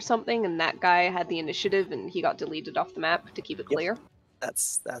yellow or something, and that guy had the initiative and he got deleted off the map to keep it Yep. clear.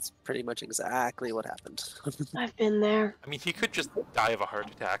 That's pretty much exactly what happened. I've been there. I mean, he could just die of a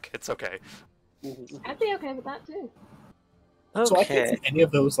heart attack. It's okay. I'd be okay with that too. So I can't Okay. see any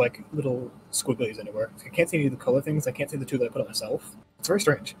of those like little squigglies anywhere. I can't see any of the color things. I can't see the two that I put on myself. It's very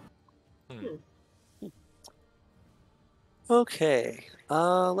strange. Okay.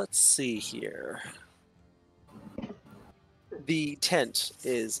 Let's see here. The tent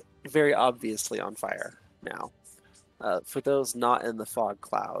is very obviously on fire now. For those not in the fog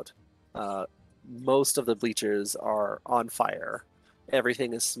cloud, most of the bleachers are on fire.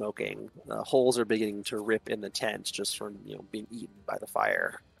 Everything is smoking. Holes are beginning to rip in the tent just from being eaten by the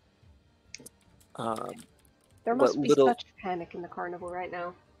fire. There But must be little- such panic in the carnival right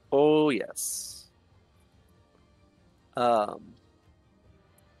now. Oh yes.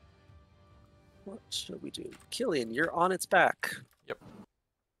 What should we do? Killian, you're on its back. Yep.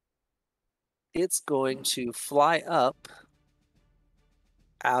 It's going to fly up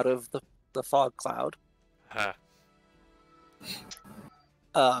out of the fog cloud. Huh.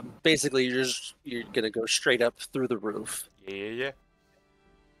 Basically, you're gonna go straight up through the roof, Yeah.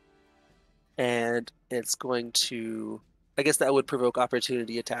 and it's going to. I guess that would provoke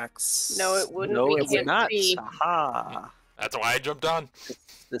opportunity attacks. No, it wouldn't. No, We it would can't not. see. Aha! That's why I jumped on.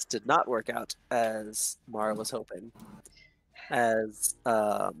 This did not work out as Mara was hoping. As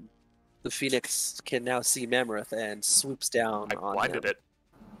the Phoenix can now see Mammoth and swoops down I on blinded him. it.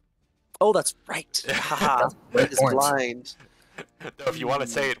 Oh, that's right. Haha. Great It is point. blind. Though if you want to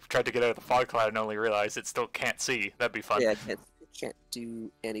say it tried to get out of the fog cloud and only realized it still can't see, that'd be fun. Yeah, it can't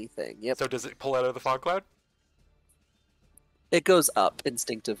do anything. Yep. So does it pull out of the fog cloud? It goes up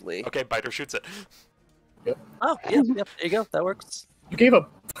instinctively. Okay, Biter shoots it. Oh, yep, there you go. That works. You gave a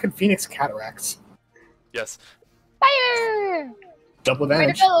fucking Phoenix cataracts. Yes. Fire! Double Way to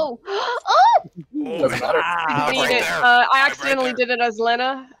damage. go! Oh! Doesn't matter. Ah, I need right it. there. I Right accidentally there. did it as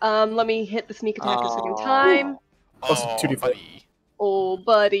Lena. Let me hit the sneak attack a second Aw. time. Plus Oh, 2d4. buddy. Oh,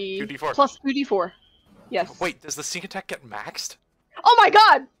 buddy. 2d4. Plus 2d4. Yes. Wait, does the sneak attack get maxed? Oh my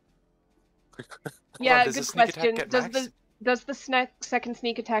god! Yeah, does good the sneak attack question. get Does maxed? the second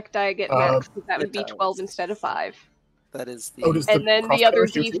sneak attack die get Uh, maxed? 'Cause that would it be does. 12 instead of 5. That is the. Oh, does And then the crossbow other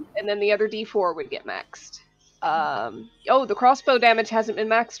do too? the other D4 would get maxed. Oh, the crossbow damage hasn't been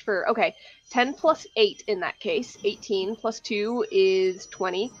maxed for. Okay, 10 plus 8 in that case. 18 plus 2 is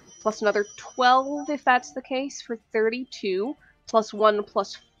 20. Plus another 12 if that's the case for 32. Plus 1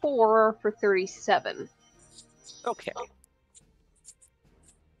 plus 4 for 37. Okay.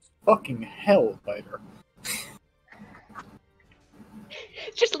 Fucking hell, Biter.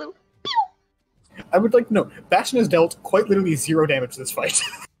 Just a little. I would like to know. Bastion has dealt quite literally 0 damage this fight.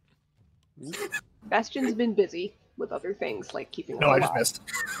 Bastion's been busy with other things like keeping No, us I just alive.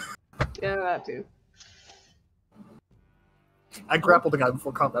 missed. Yeah, that too. I grappled the guy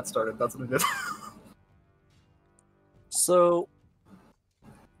before combat started. That's what I did. So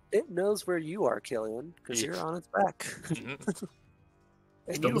it knows where you are, Killian, because Yeah. you're on its back. Mhm.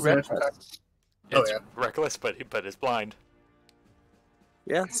 And Still you doesn't reckless. attack. Oh, It's yeah. reckless, but it's blind.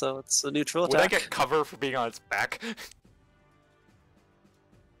 Yeah, so it's a neutral Would I attack. get cover for being on its back?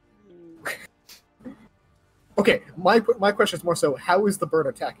 Okay, my question is more so: how is the bird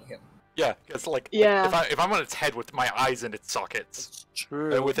attacking him? Yeah, because like Yeah. if I'm on its head with my eyes in its sockets,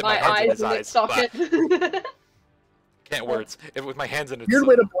 True. with My my hands in eyes his in eyes, its socket. can't words. If with my hands in its Weird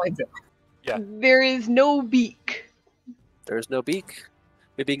way to blind him. Yeah. There is no beak. There's no beak.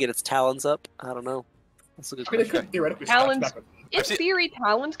 Maybe you can get its talons up. I don't know. That's a good I mean, it question. could theoretically scratch Talons- back with In I've seen- theory,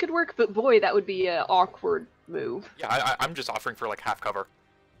 talons could work, but boy, that would be an awkward move. Yeah, I'm just offering for like half cover.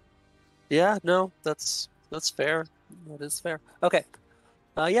 Yeah, no, that's fair. That is fair. Okay.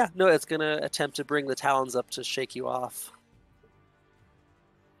 Yeah, no, it's gonna attempt to bring the talons up to shake you off.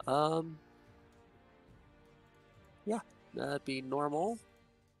 Yeah, that'd be normal.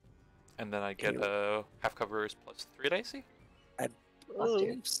 And then I get a half cover is +3 at AC?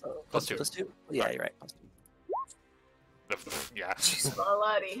 +2. So, +2. +2? Yeah, you're right. Yeah.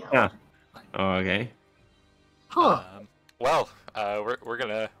 Bloody hell. Yeah. Oh, okay. Huh. Well, we're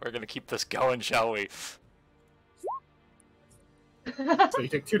gonna keep this going, shall we? So you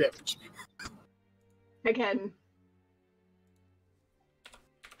take 2 damage. Again.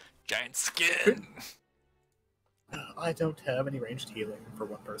 Giant skin. I don't have any ranged healing for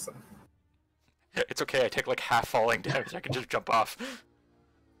one person. It's okay. I take like half falling damage. I can just jump off.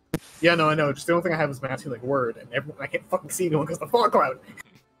 Yeah, no, I know. Just the only thing I have is mass healing word, and I can't fucking see anyone because of the fog cloud.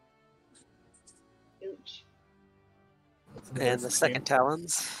 Ouch. And the second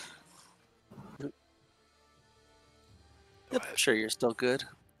talons. Yep, sure, you're still good.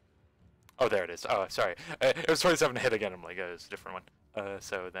 Oh, there it is. Oh, sorry. It was 27 to hit again. I'm like, oh, it's a different one.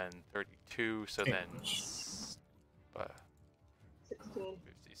 So then 32. So then 16.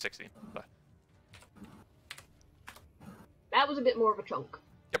 16. But That was a bit more of a chunk.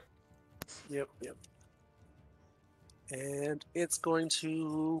 Yep. And it's going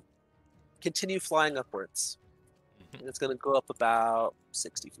to continue flying upwards. And it's going to go up about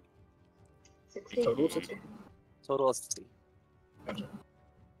 60 feet. 16. Total of 60. Total of 60. Gotcha.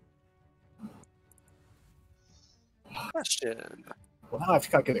 Question. Well, now I have to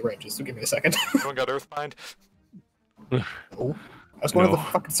calculate ranges, so give me a second. anyone got Earthbind? Oh. I was going to No. the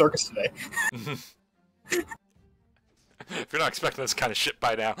fucking circus today. If you're not expecting this kind of shit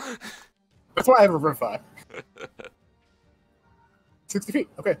by now. That's why I have a Revivify. 60 feet.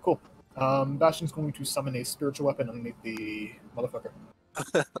 Okay, cool. Bastion's going to summon a spiritual weapon underneath the motherfucker.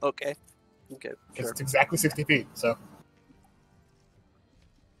 Okay. Because Sure. it's exactly 60 feet, so.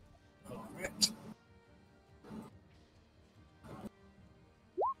 Alright.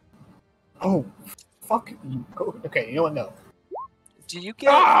 Oh, fuck you. Oh, okay, you know what? No. Do you get?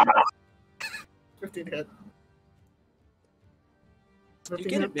 Ah! 15 hit. Do you 15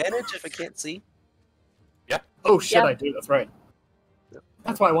 get hit. advantage if I can't see? Oh shit, Yeah. I do. That's right. Yep.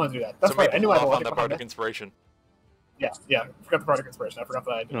 That's why I wanted to do that. That's So right. maybe I knew I had a on logic that behind bardic that. inspiration. Yeah. I forgot the product inspiration. I forgot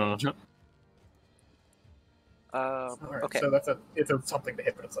that I did. Oh, Alright, Okay. so it's a something to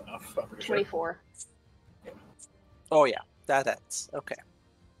hit, but it's enough. I'm pretty sure. 24. Oh yeah, that's okay.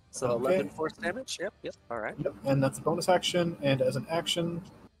 So Okay. 11 force damage. Yep. All right. Yep, and that's a bonus action, and as an action,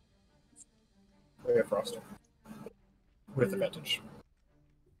 we have Frost with advantage.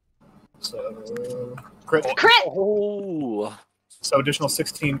 So crit. Oh. Crit! Oh. So additional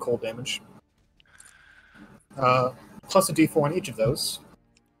 16 cold damage. Plus a D4 on each of those.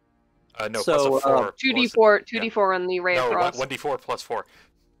 No, So, plus a 4. 2d4, 2d4 on the Ray of No, Frost. 1d4 plus 4.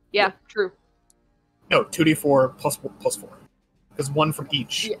 Yeah, true. No, 2D4 plus 4. Because one from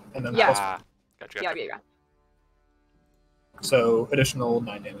each, Yeah. and then Yeah. plus Ah, gotcha. Yeah. so additional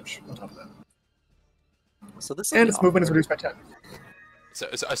 9 damage on top of that. So this And its movement is reduced by 10. So,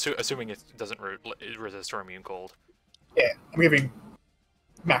 assuming it doesn't resist or immune cold. Yeah, I'm giving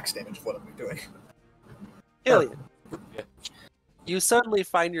max damage of what I'm doing. Illian. Yeah. You suddenly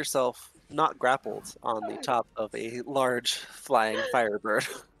find yourself not grappled on the top of a large flying firebird.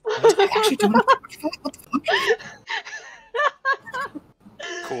 I actually don't know what the fuck.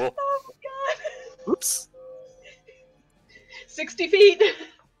 Cool. Oh my god. Oops. 60 feet.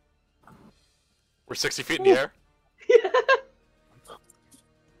 We're 60 feet in the air.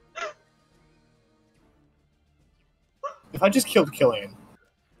 If I just killed Killian,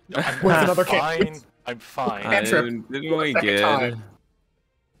 I'm With another fine. I'm fine. I- Cantrip. I'm doing Second good. time.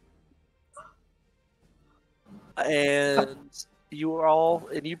 And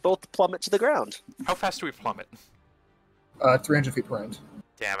you both plummet to the ground. How fast do we plummet? 300 feet per round.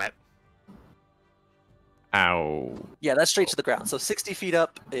 Damn it. Ow. Yeah, that's straight to the ground. So 60 feet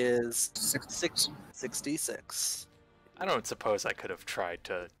up is 66. I don't suppose I could have tried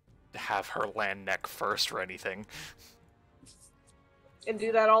to have her land neck first or anything. And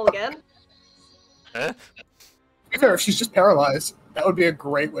do that all again? Eh? To be fair, if she's just paralyzed, that would be a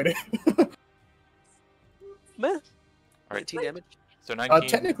great way to. Meh. Alright. 19 damage. So 19.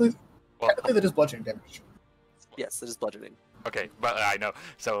 Technically, well, that is bludgeoning damage. Yes, it is bludgeoning. okay, but I know.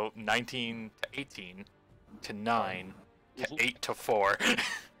 So 19 to 18 to 9 to 8 to 4.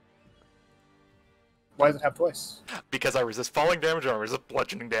 Why does it have twice? Because I resist falling damage and I resist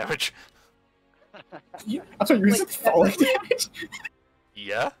bludgeoning damage. I'm sorry, you Like, resist falling damage?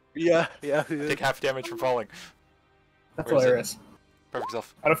 Yeah? Yeah. Take half damage from falling. That's Where is it? hilarious. Perfect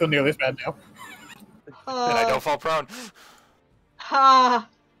self. I don't feel nearly as bad now. And I don't fall prone. Ha!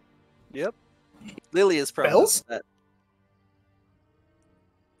 Yep. Lily is prone. Bells?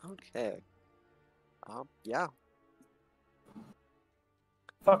 Okay. Yeah.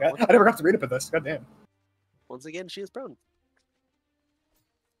 Fuck, I never got to read up this. God damn. Once again, she is prone.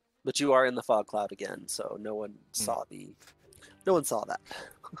 But you are in the fog cloud again, so no one saw that.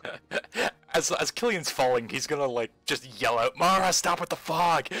 As Killian's falling, he's gonna like just yell out, "Mara, stop with the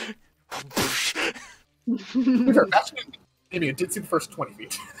fog!" Maybe it did see the first 20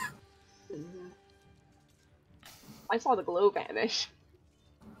 feet. I saw the glow vanish.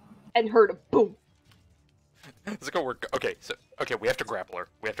 And heard a boom. Let's go work. Okay, we have to grapple her.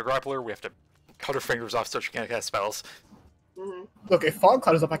 We have to cut her fingers off so she can't cast spells. Look, if Fog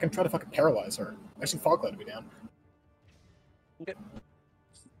Cloud is up, I can try to fucking paralyze her. I see Fog Cloud to be down. Okay.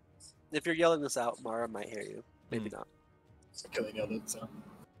 If you're yelling this out, Mara might hear you. Maybe not. Killian yelled it, so.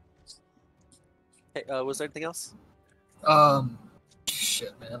 Hey, was there anything else?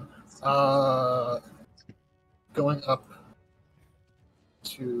 Shit, man. Going up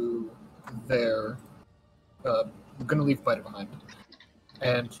to there. I'm gonna leave Biter behind.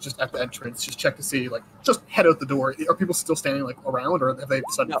 And just at the entrance, just check to see, like, just head out the door. Are people still standing, like, around, or have they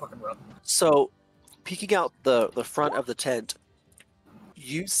decided to fucking run? So, peeking out the front of the tent,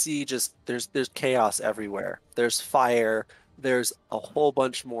 you see just there's chaos everywhere. There's fire. There's a whole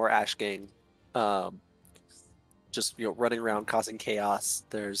bunch more Ash Gang, just running around causing chaos.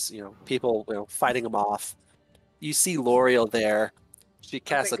 There's people fighting them off. You see L'Oreal there. She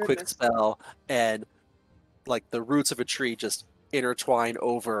casts a quick spell, and like the roots of a tree just intertwine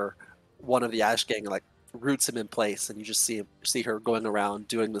over one of the Ash Gang and like roots him in place, and you just see her going around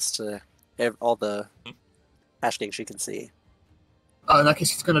doing this to all the Ash Gang she can see. In that case,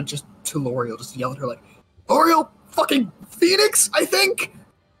 he's gonna to L'Oreal, just yell at her like, "L'Oreal, fucking Phoenix, I think!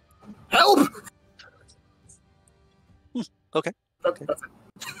 Help!" Okay. That's it.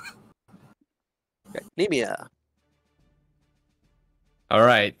 Okay. Nemia. All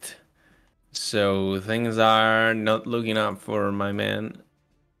right. So things are not looking up for my man.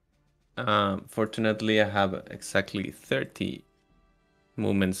 Fortunately, I have exactly 30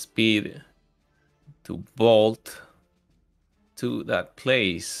 movement speed to bolt to that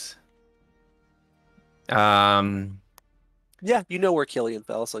place. Yeah, you know where Killian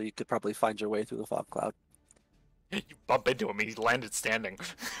fell, so you could probably find your way through the fog cloud. You bump into him, he landed standing.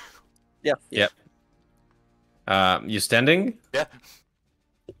 Yeah. Yep. You standing? Yeah.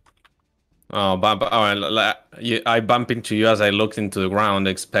 Oh, I bump into you as I looked into the ground,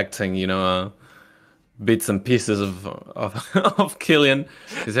 expecting, bits and pieces of Killian.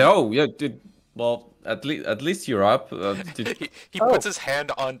 He said, "Oh, yeah, dude. Well, at least you're up." He puts his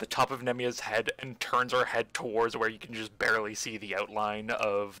hand on the top of Nemia's head and turns her head towards where you can just barely see the outline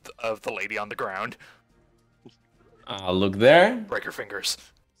of the lady on the ground. Look there. Break her fingers.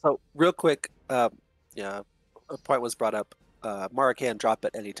 So real quick, a point was brought up. Mara can drop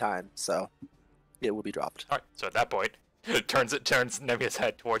at any time, so it will be dropped. All right. So at that point, it turns Nemia's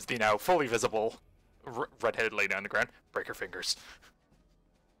head towards the now fully visible red-headed lady on the ground. Break her fingers.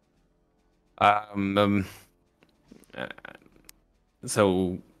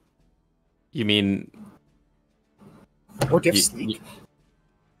 So, you mean? Or do you have sneak?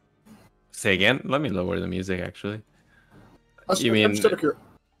 Say again. Let me lower the music. Actually, you I'm mean? still go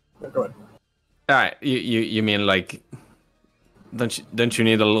ahead. All right. You mean like? Don't you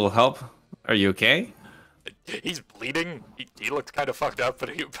need a little help? Are you okay? He's bleeding. He looks kind of fucked up, but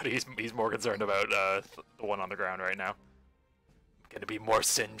he's more concerned about the one on the ground right now. Gonna be more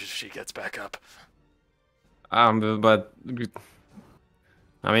singed if she gets back up. But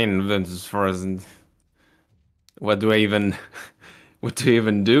I mean, as far as what do I even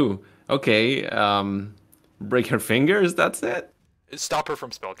do? Okay, break her fingers. That's it. Stop her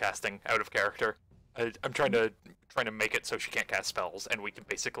from spellcasting out of character. I'm trying to make it so she can't cast spells, and we can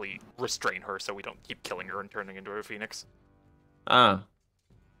basically restrain her so we don't keep killing her and turning into a phoenix.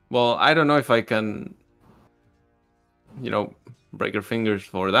 Well, I don't know if I can, break her fingers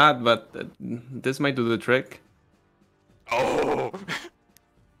for that, but this might do the trick. Oh,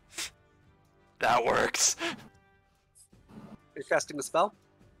 that works. You're casting the spell?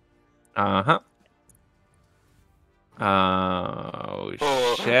 Uh-huh.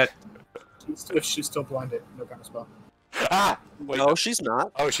 Oh, shit. If she's still blinded, no kind of spell. Ah! Wait, no, she's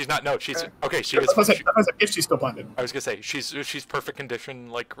not. Oh, she's not. No, she's okay. She I is. was like, if she's still blinded. I was gonna say she's perfect condition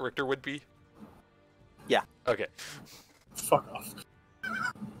like Richter would be. Yeah. Okay. Fuck off.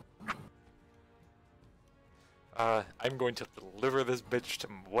 I'm going to deliver this bitch to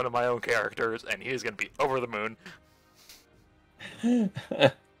one of my own characters, and he is gonna be over the moon.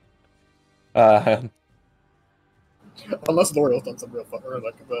 Unless L'Oreal's done some real fuck, or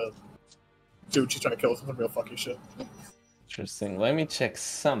like the dude she's trying to kill some real fucky shit. Interesting. Let me check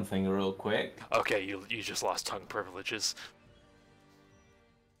something real quick. Okay, you just lost tongue privileges.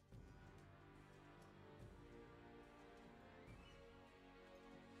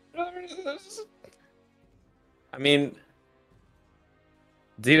 I mean,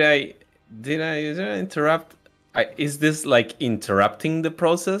 did I interrupt? Is this like interrupting the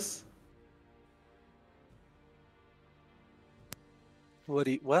process?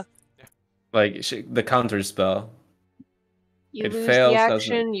 What? Like the counter spell. You It lose fails, the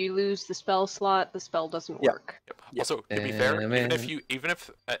doesn't action, you lose the spell slot, the spell doesn't Yep. work. Yep. Also, to be fair, man. even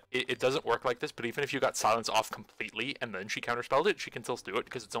if it doesn't work like this, but even if you got silence off completely and then she counterspelled it, she can still do it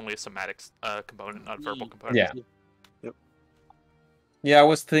because it's only a somatic component, not verbal component. Yeah. Yep. Yeah, I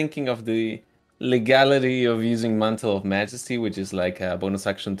was thinking of the legality of using Mantle of Majesty, which is like a bonus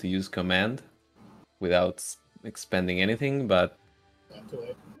action to use command without expending anything, but Yeah, too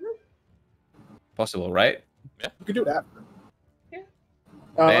late. possible, right? You could do it after. Yeah.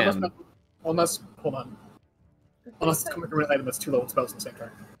 Bam. Unless hold on. Unless it's coming from an item that's 2 level spells at the same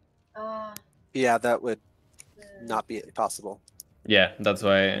turn. Yeah, that would not be possible. Yeah, that's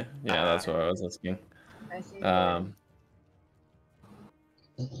why. Yeah, that's what I was asking. I see.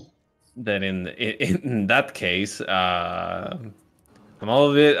 Then in that case, I'm all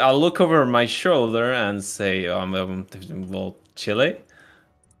of it. I'll look over my shoulder and say, well, Chile.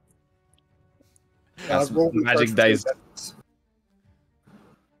 That's Roll magic recharge for dice. Chili's Death Gaze.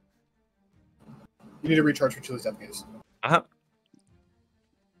 You need to recharge for Chili's Death Gaze. Uh-huh.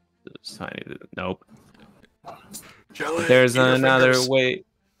 Nope. Jelly, There's eat your another fingers. way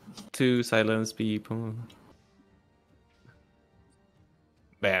to silence people.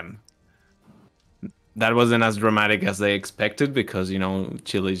 Bam. That wasn't as dramatic as they expected because,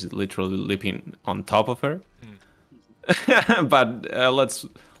 Chili's literally leaping on top of her. But let's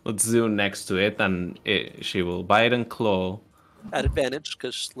zoom next to it, and she will bite and claw. At advantage,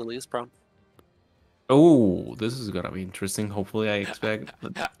 because Lily is prone. Oh, this is gonna be interesting. Hopefully, I expect.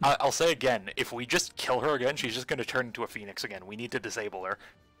 I'll say again, if we just kill her again, she's just gonna turn into a phoenix again. We need to disable her.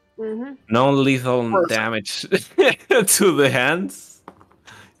 Mm-hmm. Non-lethal damage to the hands.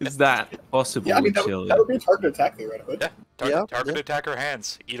 Is that possible? Yeah, I mean with that Chili? would be a target attack theoretically. Yeah, target Yeah. attack her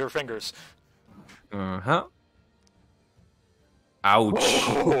hands. Eat her fingers. Uh-huh. Ouch.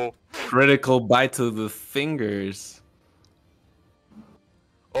 Oh, Critical bite to the fingers.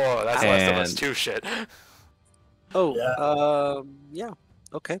 that's Last of Us And- 2 shit. Oh, yeah.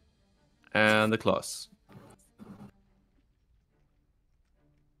 Okay. And the claws.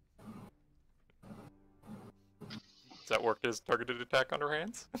 Does that work as targeted attack on her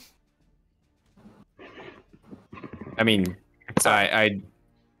hands? I mean, I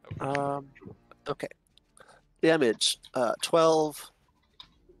Okay. Damage. 12,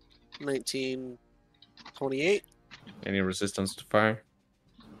 19, 28. any resistance to fire?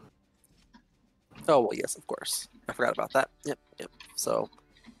 Oh, well, yes, of course. I forgot about that. Yep. So,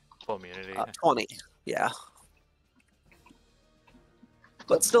 Full immunity. 20. Yeah.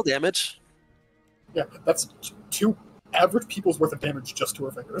 But still damage. Yeah, that's 2 average people's worth of damage just to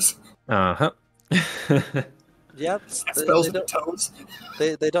her fingers. Uh-huh. Yeah. That spells with the toes.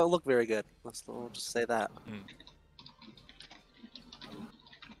 They don't look very good. We'll just say that.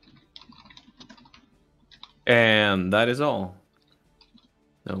 And that is all.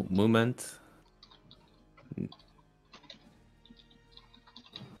 No movement.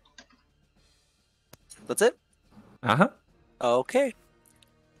 That's it? Uh-huh. Okay.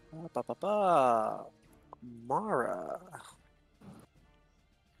 Mara.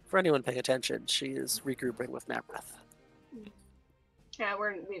 For anyone paying attention, she is regrouping with Namrath. Yeah,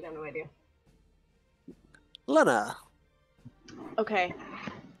 we have no idea. Lena. Okay.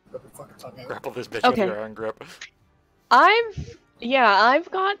 Rip her fucking tongue out. Grapple this bitch Okay. with your iron grip.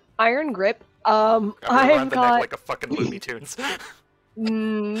 I've got iron grip. Grab her I've around the got neck like a fucking Looney Tunes.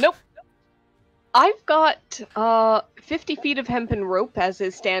 nope. I've got 50 feet of hempen rope as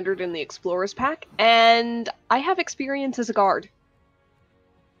is standard in the Explorer's Pack, and I have experience as a guard.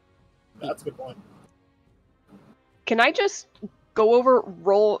 That's a good point. Can I just go over,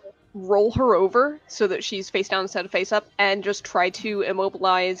 roll her over so that she's face down instead of face up, and just try to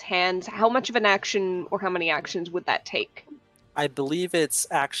immobilize hands? How much of an action or how many actions would that take? I believe it's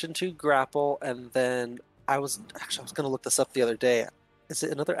action to grapple, and then I was going to look this up the other day. Is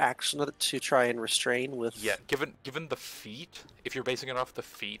it another action to try and restrain with? Yeah, given the feat, if you're basing it off the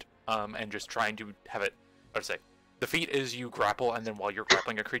feat, and just trying to have it, I'd say, the feat is you grapple, and then while you're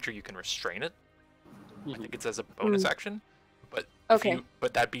grappling a creature, you can restrain it. I think it's as a bonus action. But Okay.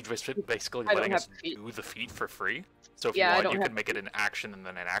 but that'd be just basically I don't letting have us feet. do the feat for free. So if Yeah, I you want, don't you have can make it an action and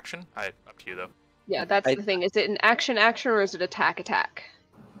then an action. Up to you though. Yeah, that's I- the thing. Is it an action or is it attack?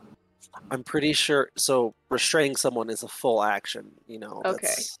 I'm pretty sure. So restraining someone is a full action. Okay.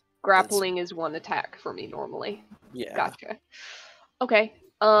 That's, Grappling is one attack for me normally. yeah. Gotcha. Okay.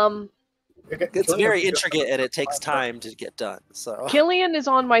 It's very intricate and it takes time to get done. So Killian is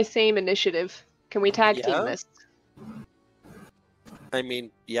on my same initiative. Can we tag Yeah? team this? I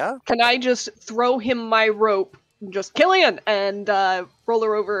mean, yeah. Can I just throw him my rope, just Killian, and roll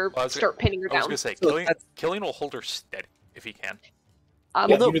her over, Well, I was start pinning her I was down? gonna say, So Killian will hold her steady if he can. Yeah,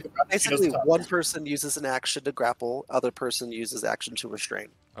 Well, no, you do the grapple, she does basically, the top. one person uses an action to grapple, other person uses action to restrain.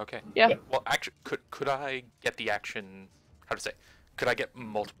 Okay. Yeah. Well, actually, could I get the action? How to say? Could I get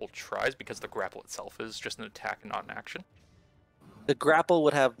multiple tries because the grapple itself is just an attack and not an action? The grapple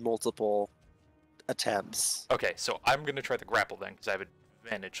would have multiple attempts. Okay, so I'm gonna try the grapple then because I have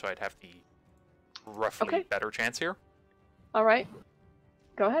advantage, so I'd have the roughly Okay. better chance here. All right.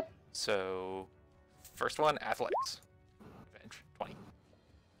 Go ahead. So, first one, athletics. Advantage 20.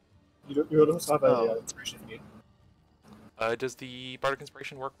 You also have Oh. a inspiration if you need. Does the bardic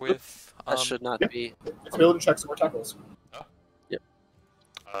inspiration work with? That should not yeah. be. It's ability checks or tackles.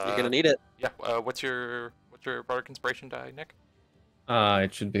 You're gonna need it. Yeah. What's your bardic inspiration die, Nick?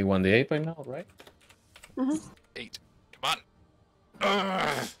 It should be 1d8 by now, right? 8. Come on.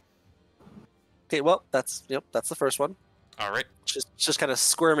 Ugh. Okay, well, that's the first one. All right. Just kind of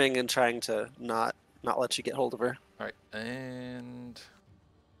squirming and trying to not let you get hold of her. All right, and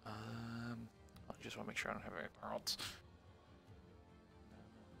I just want to make sure I don't have any pearls.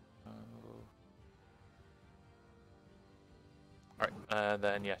 All right,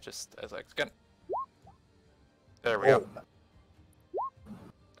 then yeah, just as like again. There we go.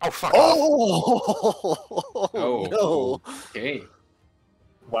 Oh fuck off! Oh, no! Okay.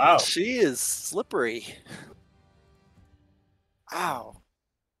 Wow. She is slippery. Ow.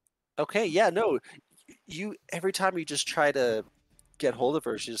 Okay, yeah, no. You every time you just try to get hold of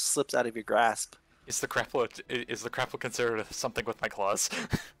her, she just slips out of your grasp. Is the grapple considered something with my claws?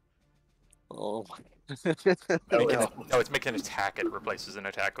 Oh. No, it's making an attack. It replaces an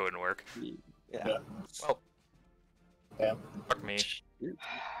attack. Wouldn't work. Yeah. Well, Damn. fuck me.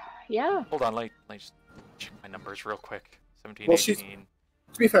 Yeah. Hold on, let me just check my numbers real quick. 17, Well, she's- 18.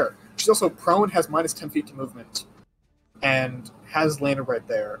 To be fair, she's also prone, has minus 10 feet to movement, and has landed right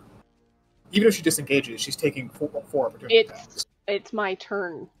there. Even if she disengages, she's taking four opportunity attacks. It's my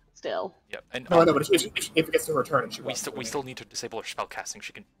turn still. Yep, and No, I know, but if it gets to her turn and she we runs, still need to disable her spell casting.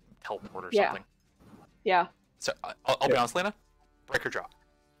 She can teleport or Yeah. something. Yeah. So I'll be honest, Lena. Break her jaw.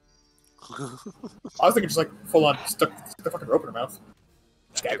 I was thinking just like full on stick the fucking rope in her mouth.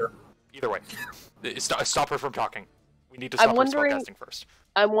 Gag her. Either way, stop her from talking. We need to I'm stop her spell wondering- casting first.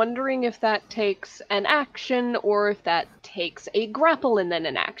 I'm wondering if that takes an action or if that takes a grapple and then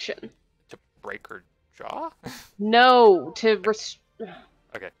an action. To break her jaw? No, to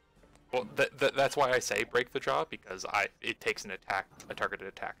Well, that's why I say break the jaw, because it takes an attack, a targeted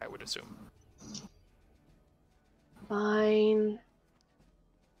attack, I would assume. Fine.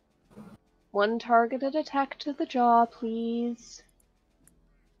 One targeted attack to the jaw, please.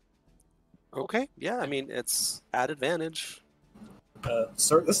 Okay, yeah, I mean it's at advantage.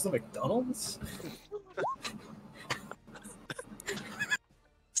 Sir, this is the McDonald's?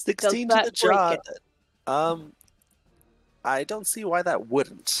 16 Does to the that break jaw. it? I don't see why that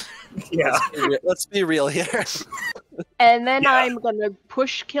wouldn't. Yeah. Let's be real here. And then Yeah. I'm gonna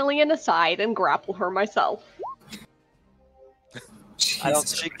push Killian aside and grapple her myself. I don't.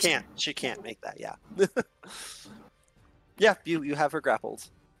 Jesus She Christ. can't. She can't make that. Yeah. Yeah. You have her grappled.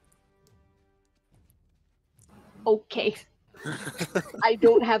 Okay. I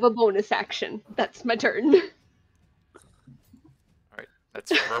don't have a bonus action. That's my turn. Alright,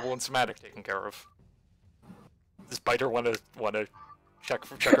 that's verbal and somatic taken care of. Does Biter wanna check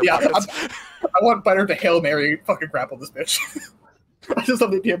her Yeah, pockets? I want Biter to Hail Mary fucking grapple this bitch. I just love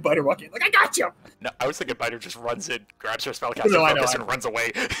the idea of Biter walking in, like, I got you! No, I was thinking Biter just runs in, grabs her spellcasting No, I know, focus, I and know. runs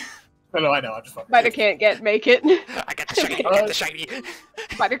away. No, I know, I'm just fucking. Spider can't make it. I got the shiny, I got the shiny!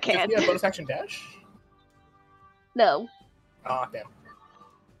 Spider can't. Yeah, bonus action dash? No. Ah, damn.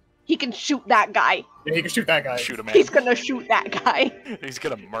 He can shoot that guy. Yeah, he can shoot that guy. Shoot a man. He's gonna shoot that guy. He's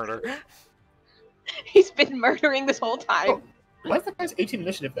gonna murder. He's been murdering this whole time. Oh. Why is that guy's 18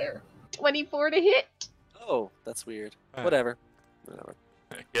 initiative there? 24 to hit. Oh, that's weird. Uh. Whatever.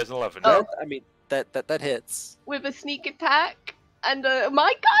 He has an 11. Oh. I mean that hits. With a sneak attack. And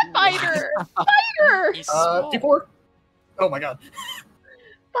my god, Biter! Biter! He's small. D4? Oh my god.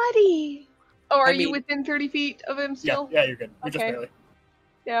 Buddy! Oh, are I you mean- within 30 feet of him Yeah, still? yeah, you're good. You're just Okay. barely.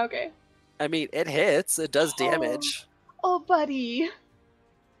 Yeah, okay. I mean, it hits. It does damage. Oh, buddy.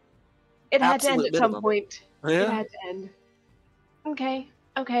 It had to end Absolute at some minimum. point. It Yeah. had to end. Okay,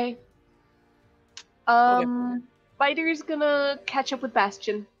 okay. Spider's gonna catch up with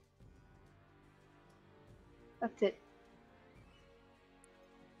Bastion. That's it.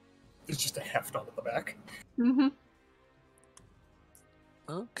 There's just a heft onto the back. Mm-hmm.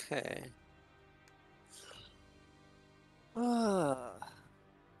 Okay.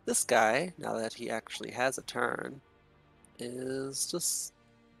 This guy, now that he actually has a turn, is just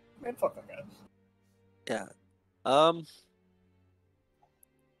Man, fuck that guy. yeah.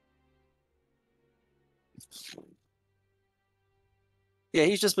 Yeah,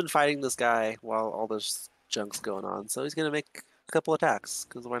 he's just been fighting this guy while all this junk's going on, so he's gonna make a couple attacks,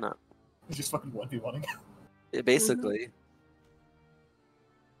 because why not? He's just fucking 1v1ing. Yeah, basically.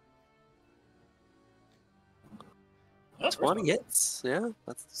 That's 20 hits, yeah,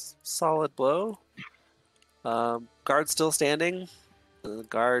 that's a solid blow. Guard still standing. The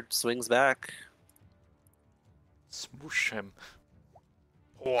guard swings back. Smoosh him.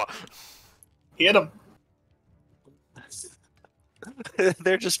 Oh, Hit him.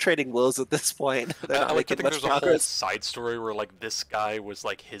 They're just trading blows at this point. They're I not like to making think much there's a whole progress. side story where like this guy was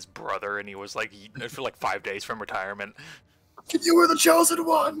like his brother, and he was like for like 5 days from retirement. You were the chosen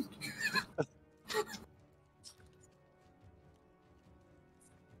one.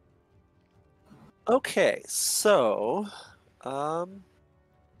 Okay, so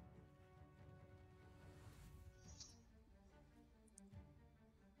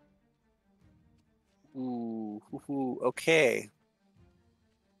okay.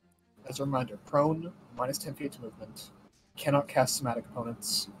 As a reminder, prone, minus 10 feet to movement. Cannot cast somatic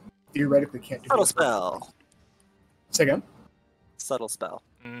opponents. Theoretically can't do Subtle heal. spell. Say again? Subtle spell.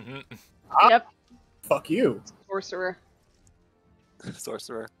 Mm-hmm. Yep. Fuck you. Sorcerer.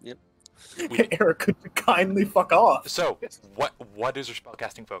 Sorcerer. Yep. Eric, could you kindly fuck off? So, what is her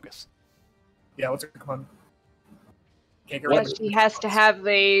spellcasting focus? Yeah, what's it? Come on. Can't get Yeah, rid of it. she has to have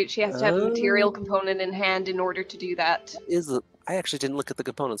a material Oh. component in hand in order to do that. I actually didn't look at the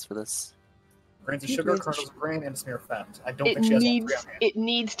components for this. Grains of sugar, kernels of grain, and a smear of fat. I don't It think she has all needs three on hand. it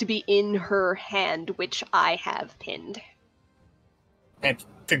needs to be in her hand, which I have pinned. And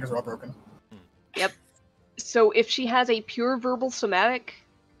fingers are all broken. So if she has a pure verbal somatic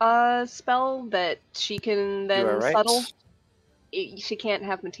spell that she can then You are right. subtle, she can't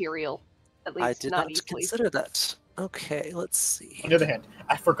have material. At least I did not not easily. consider that. Okay, let's see. On the other hand,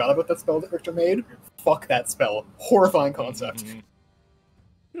 I forgot about that spell that Richter made. Fuck that spell. Horrifying concept.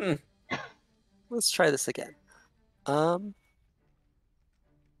 Mhm. Let's try this again. Yeah,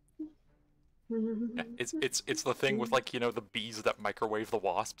 it's the thing with like the bees that microwave the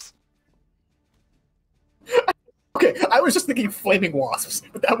wasps. Okay, I was just thinking flaming wasps,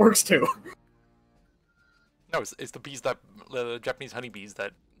 but that works too. No, it's the bees that the Japanese honeybees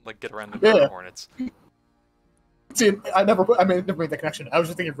that like get around the Yeah. garden hornets. See, I never made that connection. I was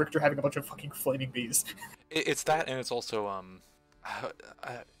just thinking of Richter having a bunch of fucking flaming bees. It's that, and it's also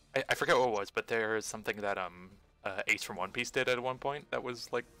I forget what it was, but there is something that Ace from One Piece did at one point that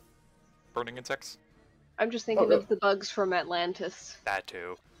was like burning insects. I'm just thinking really? of the bugs from Atlantis. That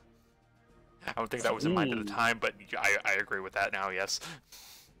too. I don't think that was in mind at the time, but I agree with that now. Yes.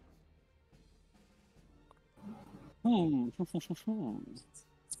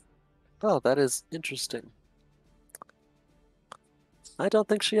 Oh, that is interesting. I don't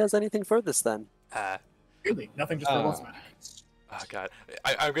think she has anything for this then. Really, nothing just for somatic. Oh god,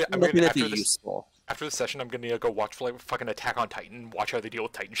 I'm Nothing gonna that'd after be this useful. after this session, I'm gonna go watch like fucking Attack on Titan, watch how they deal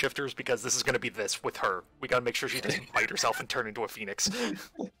with Titan shifters, because this is gonna be this with her. We gotta make sure she doesn't bite herself and turn into a phoenix.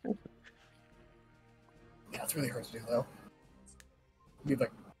 Yeah, it's really hard to do though. You need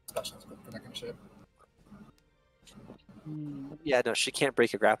like specialists for that kind of shit. Yeah, no, she can't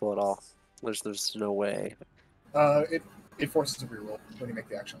break a grapple at all. There's no way. It forces a reroll when you make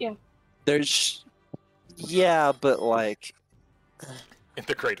the action. Yeah. Yeah, but like, In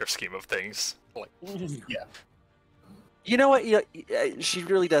the greater scheme of things, like Yeah. you know what? She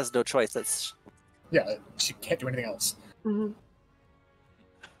really does no choice. That's Yeah, she can't do anything else. Mhm.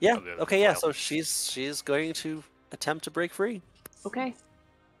 yeah. Other than Okay, yeah. flail. So she's going to attempt to break free. Okay.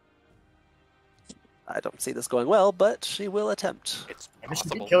 I don't see this going well, but she will attempt. it's I mean, she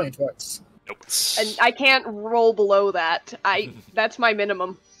possible. keep killing you twice. Nope. And I can't roll below that. That's my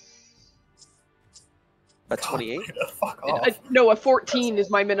minimum. A 28. Fuck off. No, a 14 is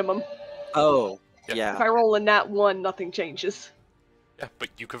my minimum. Oh, Yeah. yeah. If I roll a nat 1, nothing changes. Yeah, but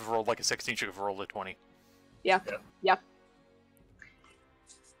you could have rolled like a 16. She could have rolled a 20. Yeah.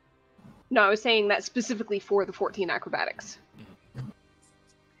 No, I was saying that specifically for the 14 acrobatics.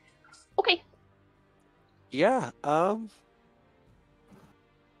 Okay. Yeah,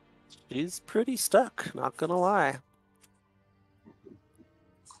 she's pretty stuck, not gonna lie.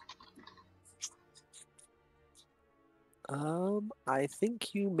 I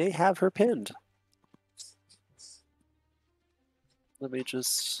think you may have her pinned. Let me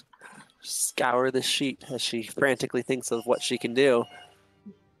just scour the sheet as she frantically thinks of what she can do.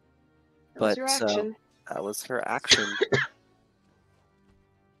 That was your action. That was her action.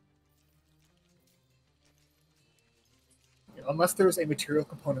 Unless there is a material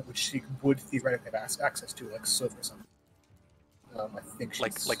component which she would theoretically have access to, like silver or something. I think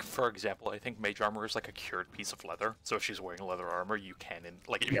she's... Like for example, I think mage armor is like a cured piece of leather. So if she's wearing leather armor, you can,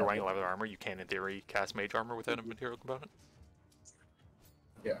 if you're wearing leather armor, you can in theory cast mage armor without a material component.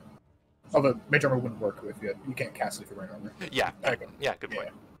 Yeah. Although mage armor wouldn't work if you can't cast it if you're wearing armor. Yeah. Yeah. Good point.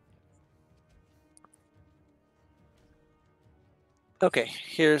 Okay,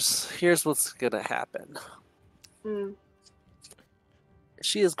 here's what's gonna happen. Mm.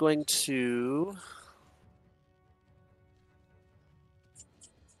 She is going to...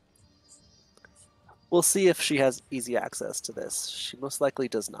 We'll see if she has easy access to this. She most likely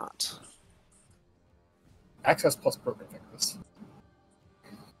does not. Access plus broken fingers.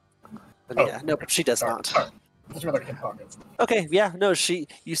 Yeah, no, she does not. That's rather hip pocket. Okay, yeah, no,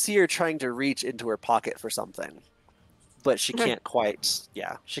 you see her trying to reach into her pocket for something. But she can't quite,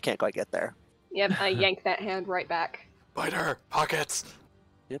 she can't quite get there. Yep, I yank that hand right back. Bite her! Pockets!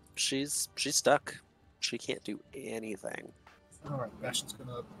 Yep, she's stuck. She can't do anything. Alright, Bastion's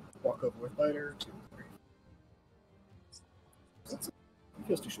gonna walk over with Biter. 2, 3. He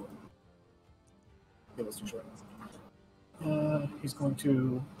feels too short. Feels too short. He's going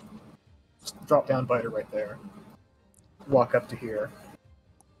to drop down Biter right there. Walk up to here.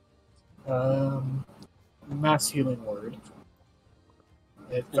 Mass healing word.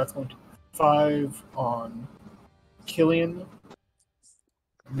 That's going to 5 on Killian,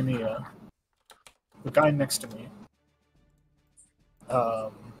 Minia, the guy next to me,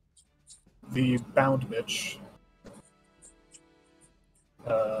 the bound bitch.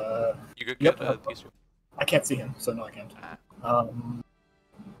 You could get these two. I can't see him, so no, I can't.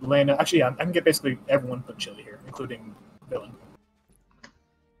 Lena, actually, yeah, I can get basically everyone but Chili here, including Villain.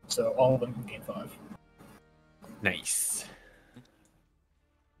 So all of them can gain 5. Nice.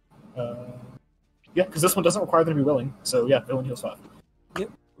 Yeah, because this one doesn't require them to be willing. So yeah, Villain heals 5. Yep.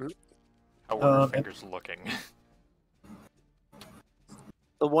 How are her fingers looking?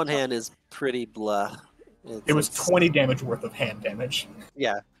 The one hand is pretty blah. It was 20 damage worth of hand damage.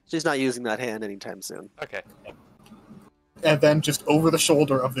 Yeah, she's not using that hand anytime soon. Okay. And then just over the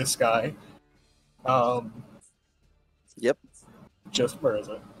shoulder of this guy. Yep. Just, where is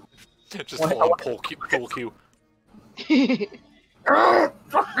it? Just hold on, pull Q.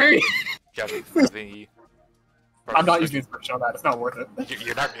 Fuck me! Yeah, the... I'm not using inspiration on that. It's not worth it.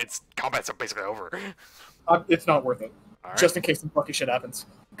 You're not. It's combat's basically over. It's not worth it. Right. Just in case some fucking shit happens.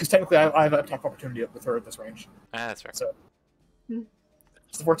 Because technically, I have an attack opportunity with her at this range. That's fair. So,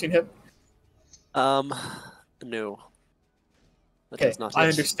 it's the 14 hit. No. That Okay, does not I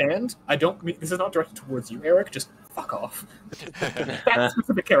hit. understand. I don't mean this is not directed towards you, Eric. Just fuck off. That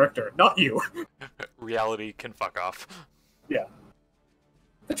specific character, not you. Reality can fuck off. Yeah.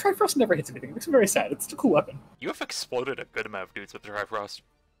 The Trifrost never hits anything. It makes me very sad. It's a cool weapon. You have exploded a good amount of dudes with the Trifrost.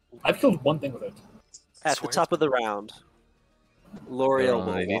 I've killed one thing with it. At the top of the round, L'Oreal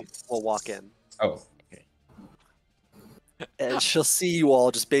Right. will walk in. Oh, okay. And she'll see you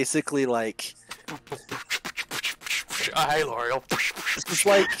all just basically like... Hi, L'Oreal.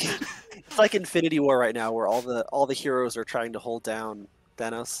 It's like Infinity War right now, where all the heroes are trying to hold down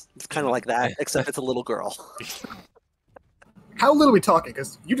Thanos. It's kind of like that, except it's a little girl. How little are we talking?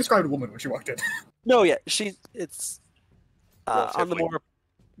 Because you described a woman when she walked in. No, yeah, it's on the more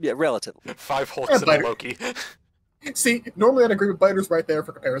relatively. 5 Hulks and a Loki. See, normally I'd agree with Biter's right there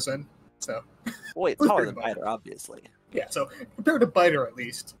for comparison. So, Well, wait, taller than Biter, obviously. yeah. So compared to Biter, at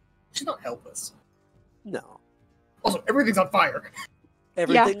least, she's not helpless. No, Also, everything's on fire.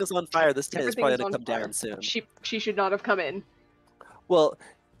 everything is on fire. This tent is Everything probably is going to on come fire. down soon. She should not have come in. Well,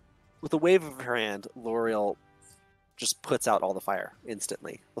 with a wave of her hand, L'Oreal just puts out all the fire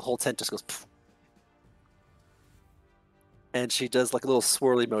instantly. The whole tent just goes. Poof. And she does like a little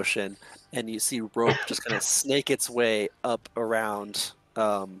swirly motion, and you see rope just kind of snake its way up around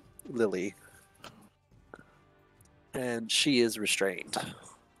Lily, and she is restrained.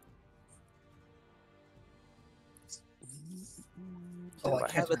 Oh, Do I I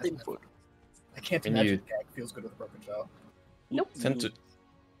can't have a thing imagine for? I can't Can imagine you- Gag feels good with a broken jaw. Nope. Tend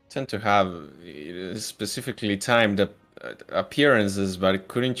tend to have specifically timed appearances, but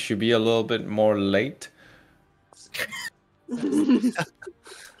couldn't you be a little bit more late?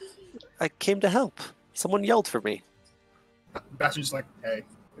 I came to help. Someone yelled for me. Bastion's just like, hey.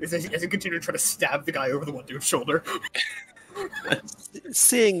 As he continues to try to stab the guy over the one dude's shoulder.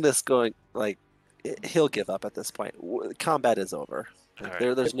 Seeing this going, like, he'll give up at this point. Combat is over. Like,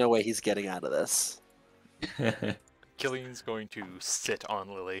 Alright. there's no way he's getting out of this. Killian's going to sit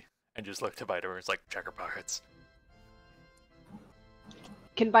on Lily and just look to Biter and it's like, check her pockets.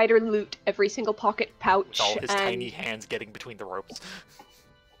 Can Biter loot every single pocket pouch? With all his and... tiny hands getting between the ropes.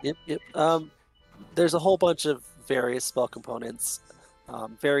 Yep. There's a whole bunch of various spell components,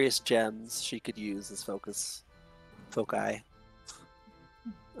 various gems she could use as foci.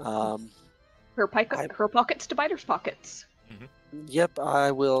 Her pockets to Biter's pockets. Yep,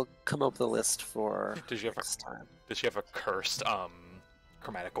 I will come up with a list for Does she have next time. Does she have a cursed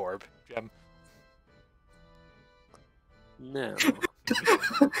chromatic orb gem? No.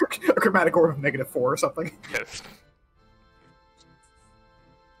 A chromatic orb of -4 or something. Yes.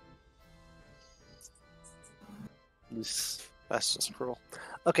 That's just cruel.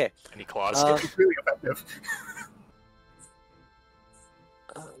 Okay. Any claws? It's really effective.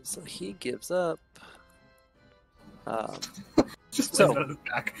 So he gives up. Just So- lands on his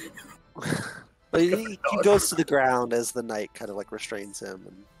back. But he goes to the ground as the knight kind of like restrains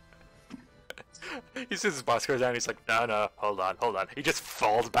him. And He sees his boss goes down and he's like, no, hold on. He just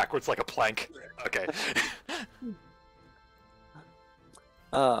falls backwards like a plank. Okay.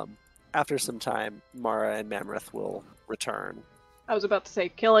 After some time, Mara and Mammoth will return. I was about to say,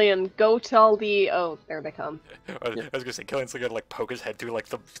 Killian, go tell the... Oh, there they come. I was gonna say, Killian's gonna like poke his head through like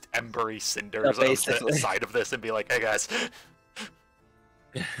the embery cinders of basically. the side of this and be like, hey guys.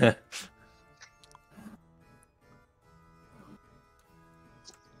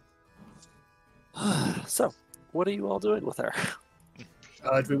 So, what are you all doing with her?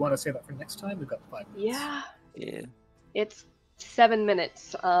 Do we want to say that for next time? We've got 5 minutes. Yeah, Yeah. it's 7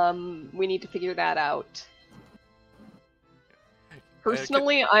 minutes. We need to figure that out.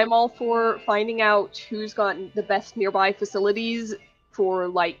 Personally, I'm all for finding out who's got the best nearby facilities for,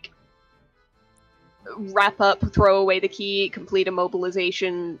 like, wrap up, throw away the key, complete a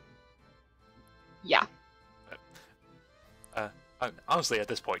mobilization. Yeah. Honestly, at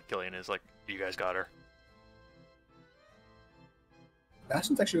this point, Killian is like, you guys got her.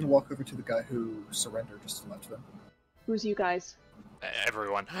 Bastion's actually going to walk over to the guy who surrendered just left them. Who's you guys?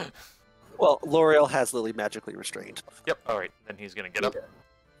 Everyone. Well, L'Oreal has Lily magically restrained. Yep, alright, then he's gonna get up.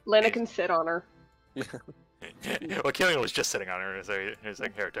 Lena can sit on her. Well, Killian was just sitting on her, so he's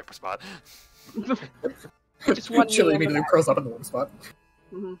like, here, different spot. Just one knee Chili on the immediately back. curls up in the warm spot.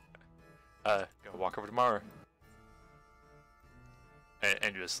 Mhm. Go walk over to Mara.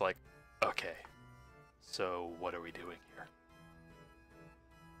 And just like, okay, so what are we doing here?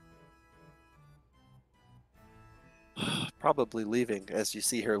 Probably leaving as you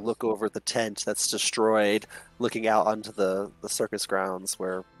see her look over the tent that's destroyed, looking out onto the circus grounds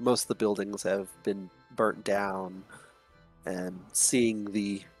where most of the buildings have been burnt down, and seeing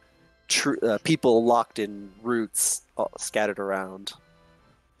the people locked in roots scattered around.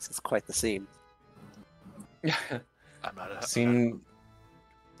 This is quite the scene. I'm not Seem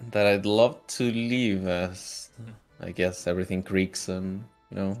that I'd love to leave as I guess everything creaks and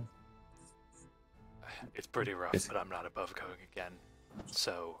It's pretty rough, Is- but I'm not above going again.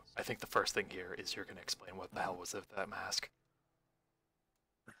 So, I think the first thing here is you're gonna explain what the hell was with that mask.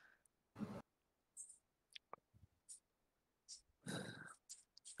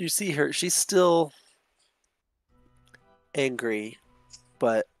 You see her, she's still angry,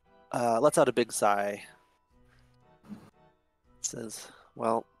 but lets out a big sigh. Says,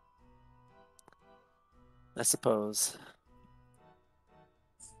 well, I suppose.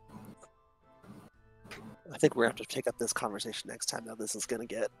 I think we're going to have to take up this conversation next time, though. This is going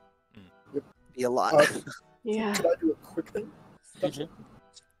to be a lot. Yeah. Could I do a quick thing? Mhm.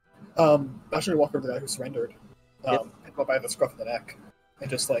 Bastion will walk over to the guy who surrendered, Yep. pick him up by the scruff of the neck, and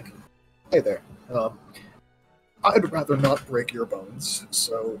just like, hey there. I'd rather not break your bones,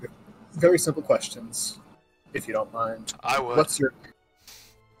 so very simple questions, if you don't mind. I would. What's your...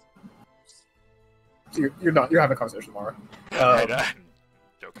 You're having a conversation tomorrow.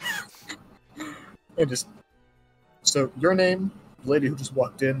 Joke. And just... So, your name, the lady who just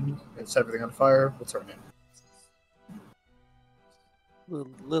walked in and set everything on fire, what's her name?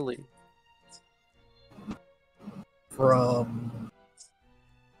 Lily. From...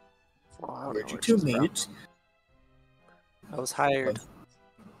 Well, I don't Where'd know you where two she's from. meet? I was hired.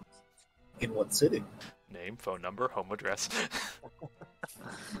 In what city? Name, phone number, home address.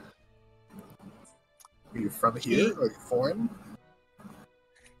 Are you from here? Are you foreign?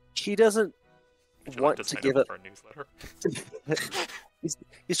 He doesn't Would you like want to to sign give up up. for a newsletter?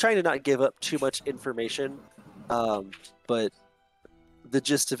 He's trying to not give up too much information, but the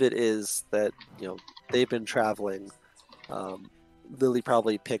gist of it is that they've been traveling. Lily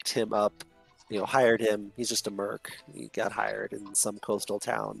probably picked him up, hired him. He's just a merc. He got hired in some coastal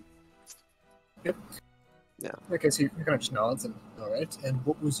town. Yep. Yeah. Okay, so he kind of just nods and all right. And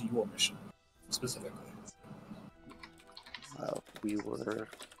what was your mission specifically? We were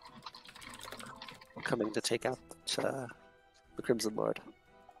coming to take out the Crimson Lord.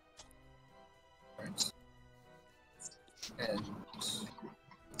 Right. And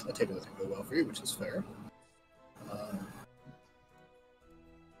I take it that didn't go well for you, which is fair.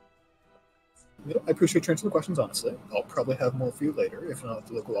 I appreciate your answer to the questions, honestly. I'll probably have more for you later, if not,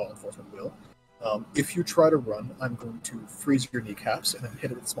 the local law enforcement will. If you try to run, I'm going to freeze your kneecaps and then hit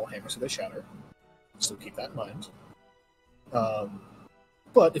it with a small hammer so they shatter. So keep that in mind.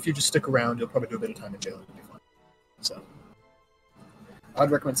 But if you just stick around, you'll probably do a bit of time in jail and you'll be fine. So I'd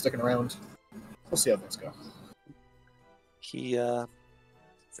recommend sticking around. We'll see how things go. He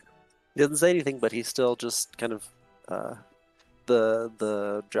doesn't say anything, but he's still just kind of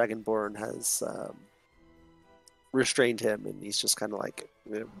the Dragonborn has restrained him, and he's just kind of like,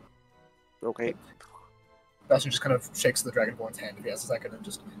 okay. Bastion just kind of shakes the Dragonborn's hand if he has a second, and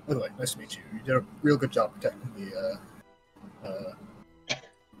just, by the way, nice to meet you. You did a real good job protecting the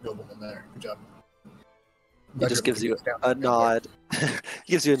nobleman there. Good job. He just gives you a nod.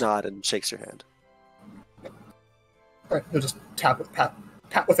 He gives you a nod and shakes your hand. All right, he'll just pat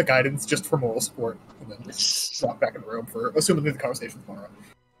with a guidance just for moral support, and then just walk back in the room for assuming the conversation tomorrow.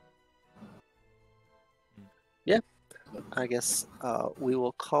 Yeah, I guess we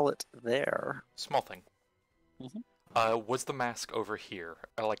will call it there. Small thing. Was the mask over here,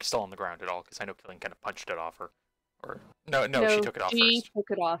 like still on the ground at all? Because I know Killian kind of punched it off her. Or no, she took it off she first.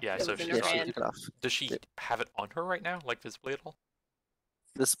 took it off. Yeah, It so was in she her took it hand. It off. Does she have it on her right now, like visibly at all?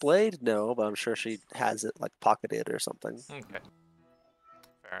 Displayed? No, but I'm sure she has it like pocketed or something. Okay.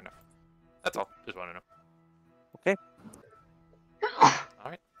 Fair enough. That's all. Just want to know. Okay.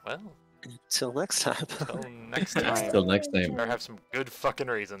 Alright, well, Till next time. till next time. Till next time. Better have some good fucking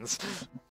reasons.